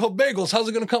work. They don't cut bagels. How's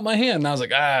it going to cut my hand? And I was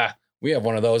like, we have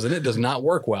one of those and it does not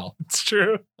work well. It's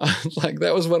true. Like,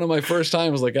 that was one of my first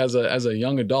times, like as a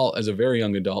young adult, as a very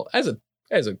young adult, as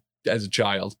a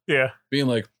child. Yeah. Being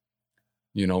like,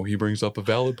 he brings up a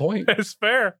valid point. It's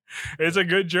fair. It's a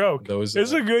good joke. It's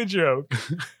a good joke.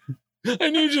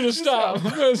 I need you to stop.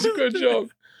 That's a good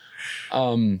joke.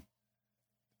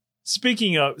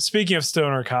 Speaking of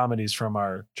stoner comedies from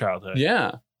our childhood.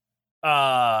 Yeah.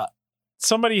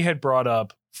 Somebody had brought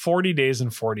up 40 Days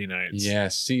and 40 Nights. Yeah,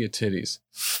 Sea of Titties.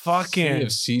 Fucking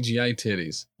Sea of CGI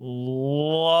titties.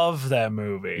 Love that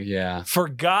movie. Yeah.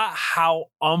 Forgot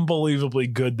how unbelievably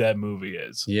good that movie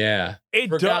is. Yeah.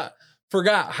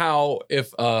 Forgot how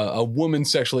if a woman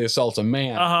sexually assaults a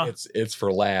man, it's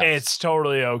for laughs. It's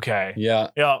totally okay. Yeah.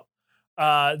 Yeah.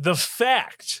 The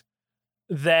fact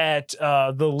that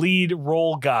the lead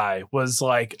role guy was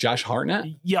like Josh Hartnett?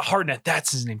 Yeah, Hartnett.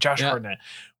 That's his name. Josh Hartnett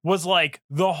was like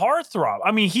the heartthrob.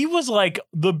 I mean, he was like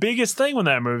the biggest thing when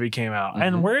that movie came out. Mm-hmm.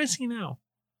 And where is he now?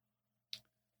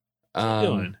 What's he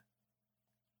doing?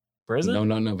 Prison? No,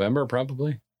 not November,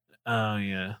 probably. Oh,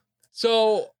 yeah.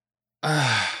 So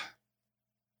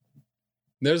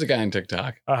there's a guy on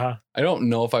TikTok. Uh-huh. I don't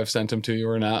know if I've sent him to you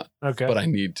or not. Okay. But I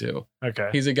need to. Okay.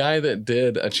 He's a guy that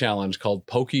did a challenge called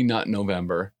Pokey Nut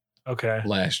November. Okay.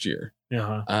 Last year.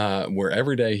 Uh-huh. Where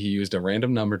every day he used a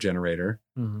random number generator.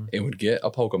 Mm-hmm. It would get a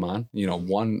Pokemon,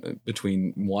 one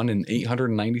between 1 and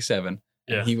 897.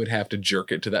 Yeah. And he would have to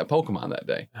jerk it to that Pokemon that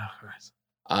day. Oh, Christ.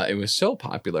 It was so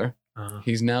popular. Uh-huh.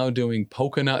 He's now doing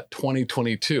Pokenut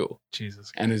 2022.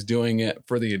 Jesus. And is doing it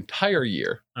for the entire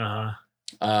year.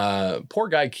 Uh-huh. Poor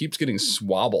guy keeps getting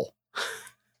swabble.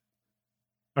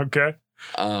 Okay.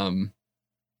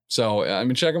 So I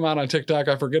mean, check him out on TikTok.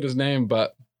 I forget his name,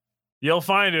 but you'll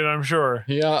find it, I'm sure.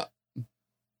 Yeah.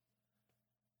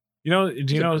 Do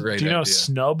you know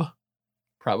Snub?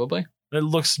 Probably. It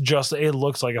looks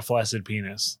like a flaccid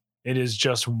penis. It is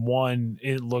just one.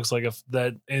 It looks like it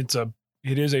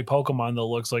is a Pokemon that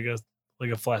looks like a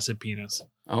flaccid penis.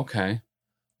 Okay.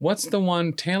 What's the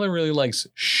one Taylor really likes?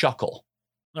 Shuckle.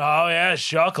 Oh yeah,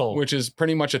 Shuckle. Which is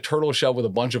pretty much a turtle shell with a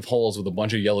bunch of holes with a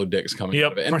bunch of yellow dicks coming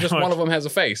out of it. And just one of them has a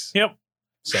face. Yep.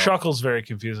 So. Shuckle's very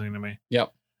confusing to me.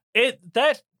 Yep. It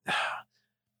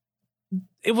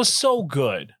was so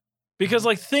good. Because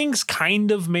like things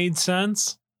kind of made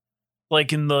sense.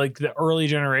 Like in the early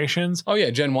generations. Oh yeah,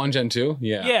 Gen 1, Gen 2.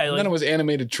 Yeah. Yeah. And then it was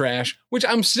animated trash, which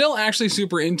I'm still actually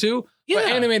super into. Yeah. But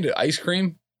animated ice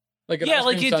cream. Like an ice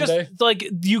cream sundae. Just like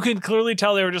you can clearly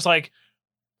tell they were just like,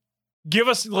 give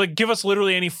us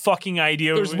literally any fucking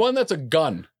idea. There's one that's a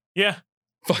gun. Yeah.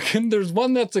 There's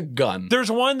one that's a gun.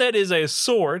 There's one that is a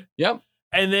sword. Yep.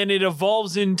 And then it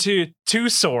evolves into two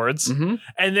swords. Mm-hmm.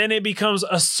 And then it becomes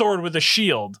a sword with a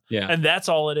shield. Yeah. And that's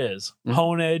all it is. Mm-hmm.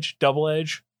 Hone edge, double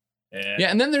edge. Yeah.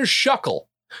 And then there's Shuckle.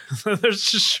 There's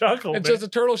just Shuckle. It's just a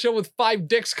turtle shell with 5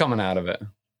 dicks coming out of it.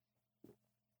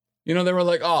 They were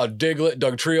like, oh, Diglett,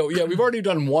 Dugtrio. Yeah, we've already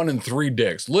done 1 and 3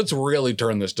 dicks. Let's really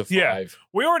turn this to 5. Yeah,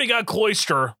 we already got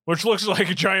Cloyster, which looks like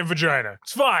a giant vagina.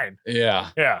 It's fine. Yeah.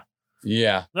 Yeah.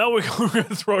 Yeah. Now we're going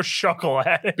to throw Shuckle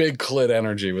at it. Big clit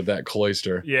energy with that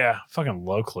Cloyster. Yeah. Fucking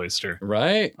low Cloyster.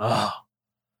 Right? Oh.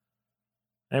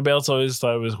 Anybody else always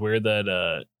thought it was weird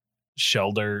that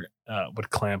Shelder would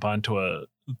clamp onto a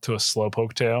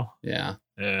slowpoke tail? Yeah.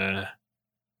 Yeah.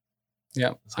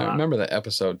 Yeah, I remember that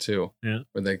episode too. Yeah,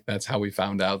 where that's how we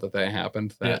found out that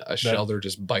happened. That a Shelder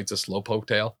just bites a slowpoke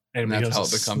tail, and that's how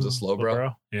it becomes a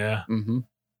Slowbro. Yeah. Mm-hmm.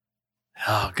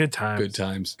 Oh, good times. Good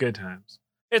times. Good times.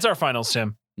 It's our finals,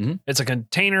 Tim. Mm-hmm. It's a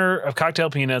container of cocktail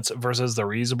peanuts versus the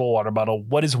reusable water bottle.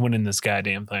 What is winning this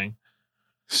goddamn thing?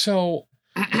 So,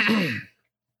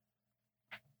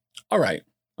 all right.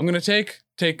 I'm going to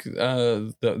take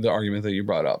the argument that you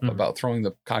brought up about throwing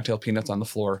the cocktail peanuts on the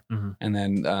floor and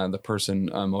then the person,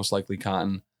 most likely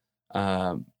Cotton,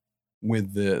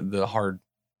 with the hard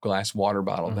glass water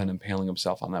bottle, then impaling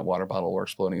himself on that water bottle or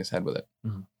exploding his head with it.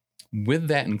 With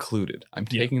that included, I'm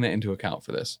taking that into account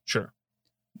for this. Sure.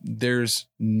 There's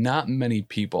not many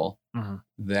people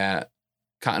that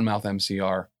Cottonmouth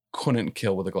MCR couldn't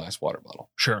kill with a glass water bottle.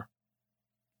 Sure.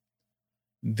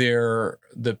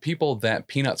 The people that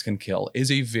Peanuts can kill is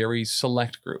a very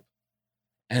select group.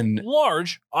 And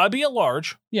large, albeit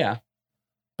large. Yeah.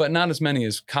 But not as many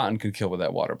as Cotton could kill with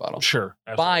that water bottle. Sure.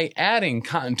 Absolutely. By adding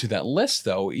Cotton to that list,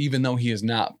 though, even though he is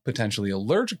not potentially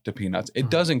allergic to peanuts,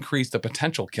 it does increase the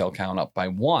potential kill count up by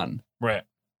 1. Right.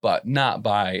 But not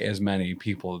by as many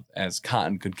people as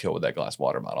Cotton could kill with that glass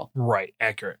water bottle. Right.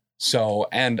 Accurate. So,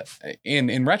 and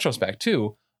in retrospect,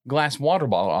 too, glass water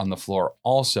bottle on the floor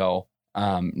also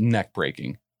neck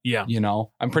breaking. Yeah. You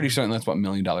know, I'm pretty certain that's what $1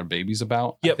 Million Baby's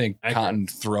about. Yep. I think Cotton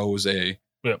throws a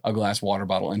glass water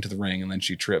bottle into the ring and then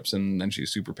she trips and then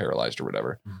she's super paralyzed or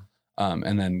whatever.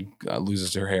 And then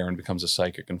loses her hair and becomes a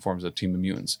psychic and forms a team of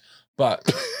mutants.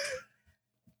 But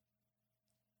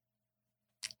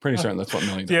pretty certain that's what $1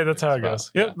 Million. Yeah, that's how it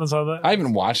goes. Yep, that's how that. I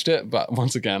haven't watched it, but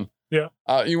once again,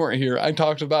 you weren't here. I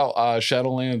talked about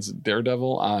Shadowlands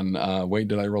Daredevil on Wait,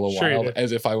 Did I Roll a Wild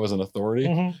as if I was an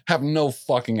authority. Have no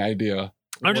fucking idea.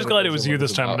 I'm just glad it was you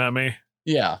this time, not me.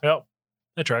 Yeah. Yep.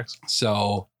 That tracks.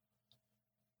 So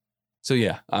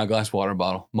yeah, glass water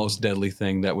bottle, most deadly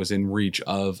thing that was in reach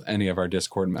of any of our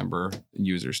Discord member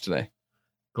users today.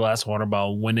 Glass water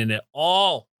bottle winning it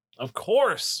all. Of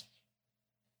course.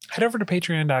 Head over to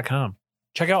patreon.com.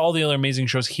 Check out all the other amazing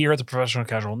shows here at the Professional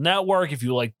Casual Network. If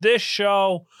you like this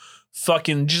show,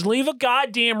 fucking just leave a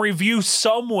goddamn review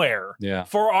somewhere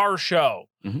for our show.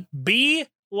 Be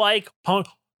like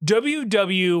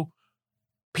WWPDD.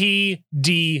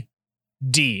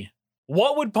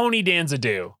 What would Pony Danza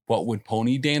do? What would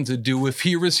Pony Danza do if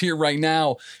he was here right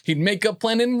now? He'd make a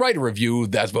plan and write a review.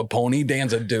 That's what Pony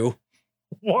Danza do.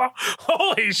 What?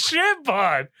 Holy shit,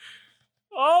 bud.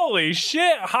 Holy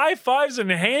shit. High fives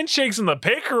and handshakes in the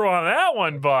pit crew on that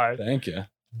one, bud. Thank you.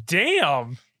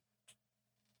 Damn.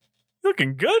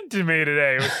 Looking good to me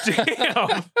today.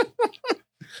 Damn.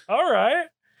 All right.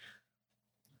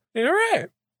 All right.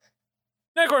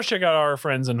 And of course, check out our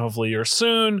friends and hopefully yours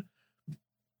soon.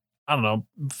 I don't know.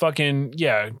 Fucking,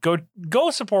 yeah. Go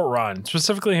support Ron.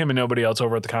 Specifically him and nobody else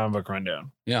over at the Comic Book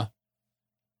Rundown. Yeah.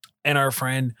 And our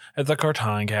friend at the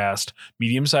Cartoncast,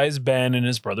 Medium-Sized Ben and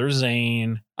his brother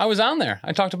Zane. I was on there.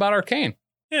 I talked about Arcane.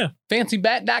 Yeah.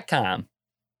 FancyBat.com.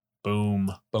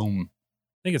 Boom. Boom.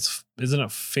 I think isn't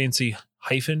it Fancy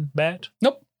hyphen bat?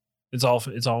 Nope. It's all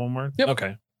one word? Yep.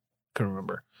 Okay. Couldn't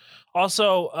remember.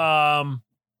 Also, I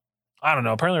don't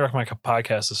know. Apparently Rock My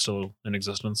Podcast is still in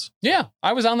existence. Yeah.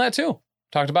 I was on that too.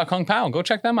 Talked about Kung Pao. Go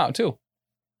check them out too.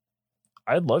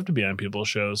 I'd love to be on people's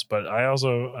shows, but I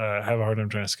also have a hard time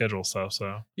trying to schedule stuff.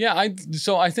 So yeah, I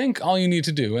think all you need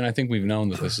to do, and I think we've known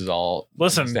that this is all.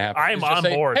 Listen, I'm on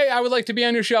board. Hey, I would like to be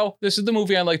on your show. This is the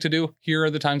movie I'd like to do. Here are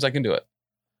the times I can do it.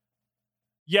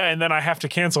 Yeah, and then I have to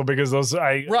cancel because those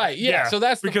right. Yeah, so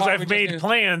that's because I've made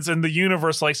plans, and the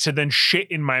universe likes to then shit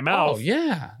in my mouth. Oh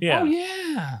yeah. Yeah. Oh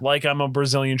yeah. Like I'm a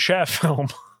Brazilian chef film.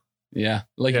 Yeah,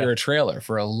 like you're a trailer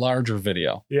for a larger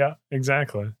video. Yeah,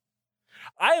 exactly.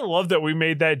 I love that we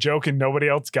made that joke and nobody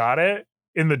else got it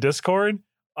in the Discord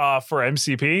for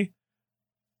MCP.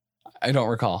 I don't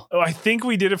recall. Oh, I think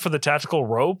we did it for the tactical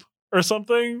rope or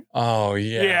something. Oh,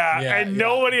 yeah. And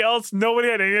nobody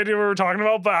had any idea what we were talking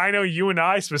about, but I know you and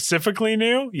I specifically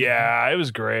knew. Yeah, it was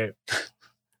great.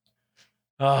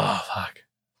 Oh, fuck.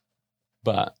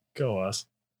 But go us.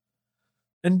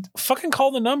 And fucking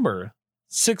call the number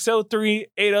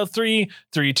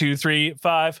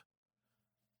 603-803-3235.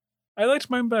 I liked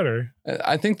mine better.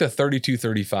 I think the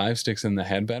 3235 sticks in the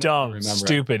head better. Dumb,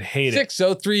 stupid, hate it.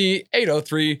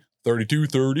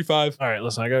 603-803-3235. All right,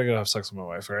 listen, I gotta go have sex with my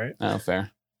wife, right? Oh,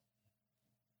 fair.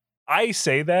 I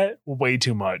say that way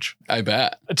too much. I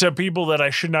bet. To people that I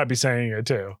should not be saying it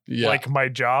to. Yeah. Like my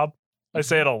job. I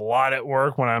say it a lot at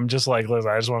work when I'm just like,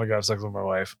 listen, I just want to go have sex with my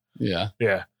wife. Yeah.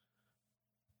 Yeah.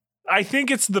 I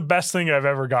think it's the best thing I've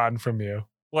ever gotten from you.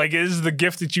 Like, is the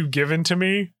gift that you've given to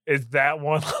me is that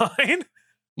one line?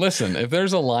 Listen, if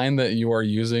there's a line that you are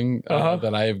using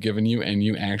that I have given you and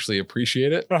you actually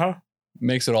appreciate it,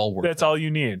 makes it all worth it. That's all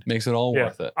you need. Makes it all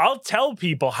worth it. I'll tell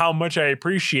people how much I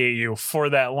appreciate you for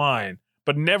that line,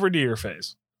 but never to your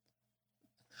face.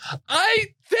 I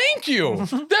thank you.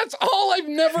 That's all I've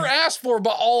never asked for,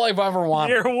 but all I've ever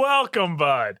wanted. You're welcome,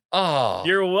 bud. Oh.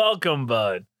 You're welcome,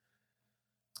 bud.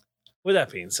 With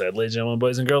that being said, ladies and gentlemen,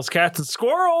 boys and girls, cats and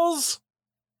squirrels,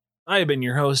 I have been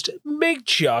your host, Big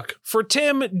Chuck. For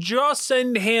Tim, just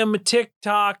send him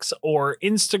TikToks or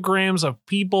Instagrams of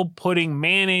people putting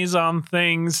mayonnaise on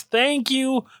things. Thank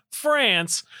you,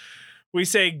 France. We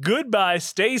say goodbye,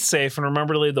 stay safe, and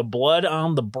remember to leave the blood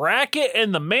on the bracket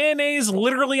and the mayonnaise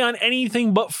literally on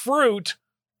anything but fruit.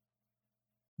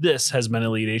 This has been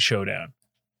Elite Eight Showdown.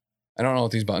 I don't know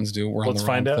what these buttons do. We're on the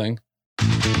find wrong out. thing.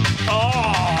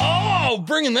 Oh,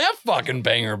 bringing that fucking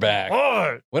banger back.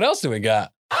 oh. What else do we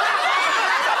got?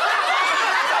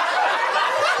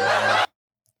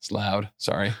 It's loud.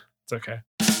 Sorry. It's okay.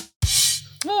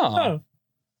 Oh.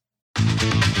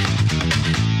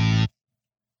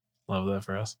 Love that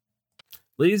for us.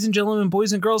 Ladies and gentlemen,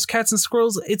 boys and girls, cats and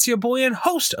squirrels, it's your boy and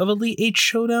host of Elite Eight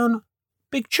Showdown,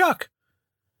 Big Chuck.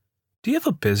 Do you have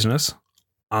a business,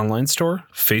 online store,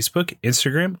 Facebook,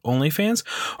 Instagram, OnlyFans,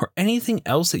 or anything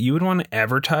else that you would want to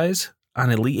advertise on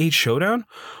Elite Eight Showdown?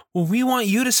 Well, we want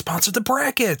you to sponsor the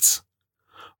brackets.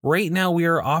 Right now, we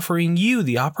are offering you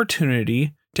the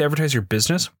opportunity to advertise your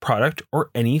business, product,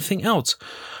 or anything else.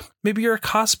 Maybe you're a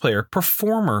cosplayer,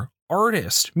 performer,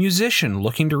 artist, musician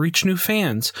looking to reach new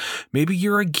fans. Maybe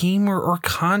you're a gamer or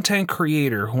content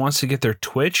creator who wants to get their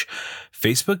Twitch,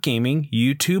 Facebook gaming,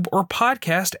 YouTube, or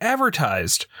podcast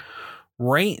advertised.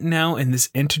 Right now in this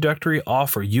introductory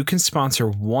offer, you can sponsor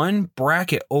one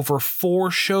bracket over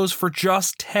 4 shows for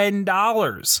just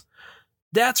 $10.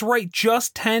 That's right,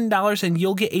 just $10, and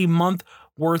you'll get a month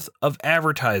worth of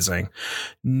advertising.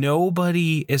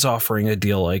 Nobody is offering a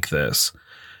deal like this.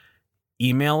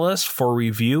 Email us for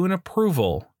review and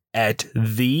approval at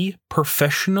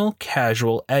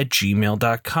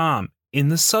theprofessionalcasual@gmail.com. In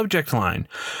the subject line,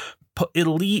 put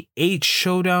Elite 8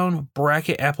 Showdown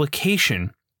bracket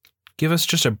application. Give us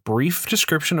just a brief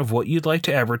description of what you'd like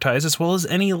to advertise, as well as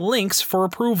any links for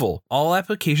approval. All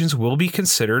applications will be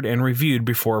considered and reviewed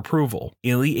before approval.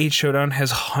 Elite 8 Showdown has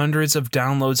hundreds of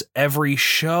downloads every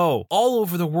show all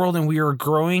over the world, and we are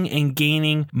growing and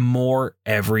gaining more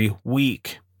every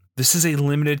week. This is a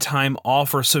limited time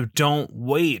offer, so don't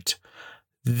wait.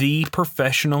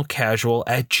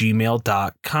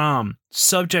 theprofessionalcasual@gmail.com.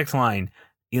 Subject line,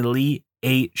 Elite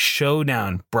 8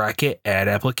 Showdown bracket ad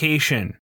application.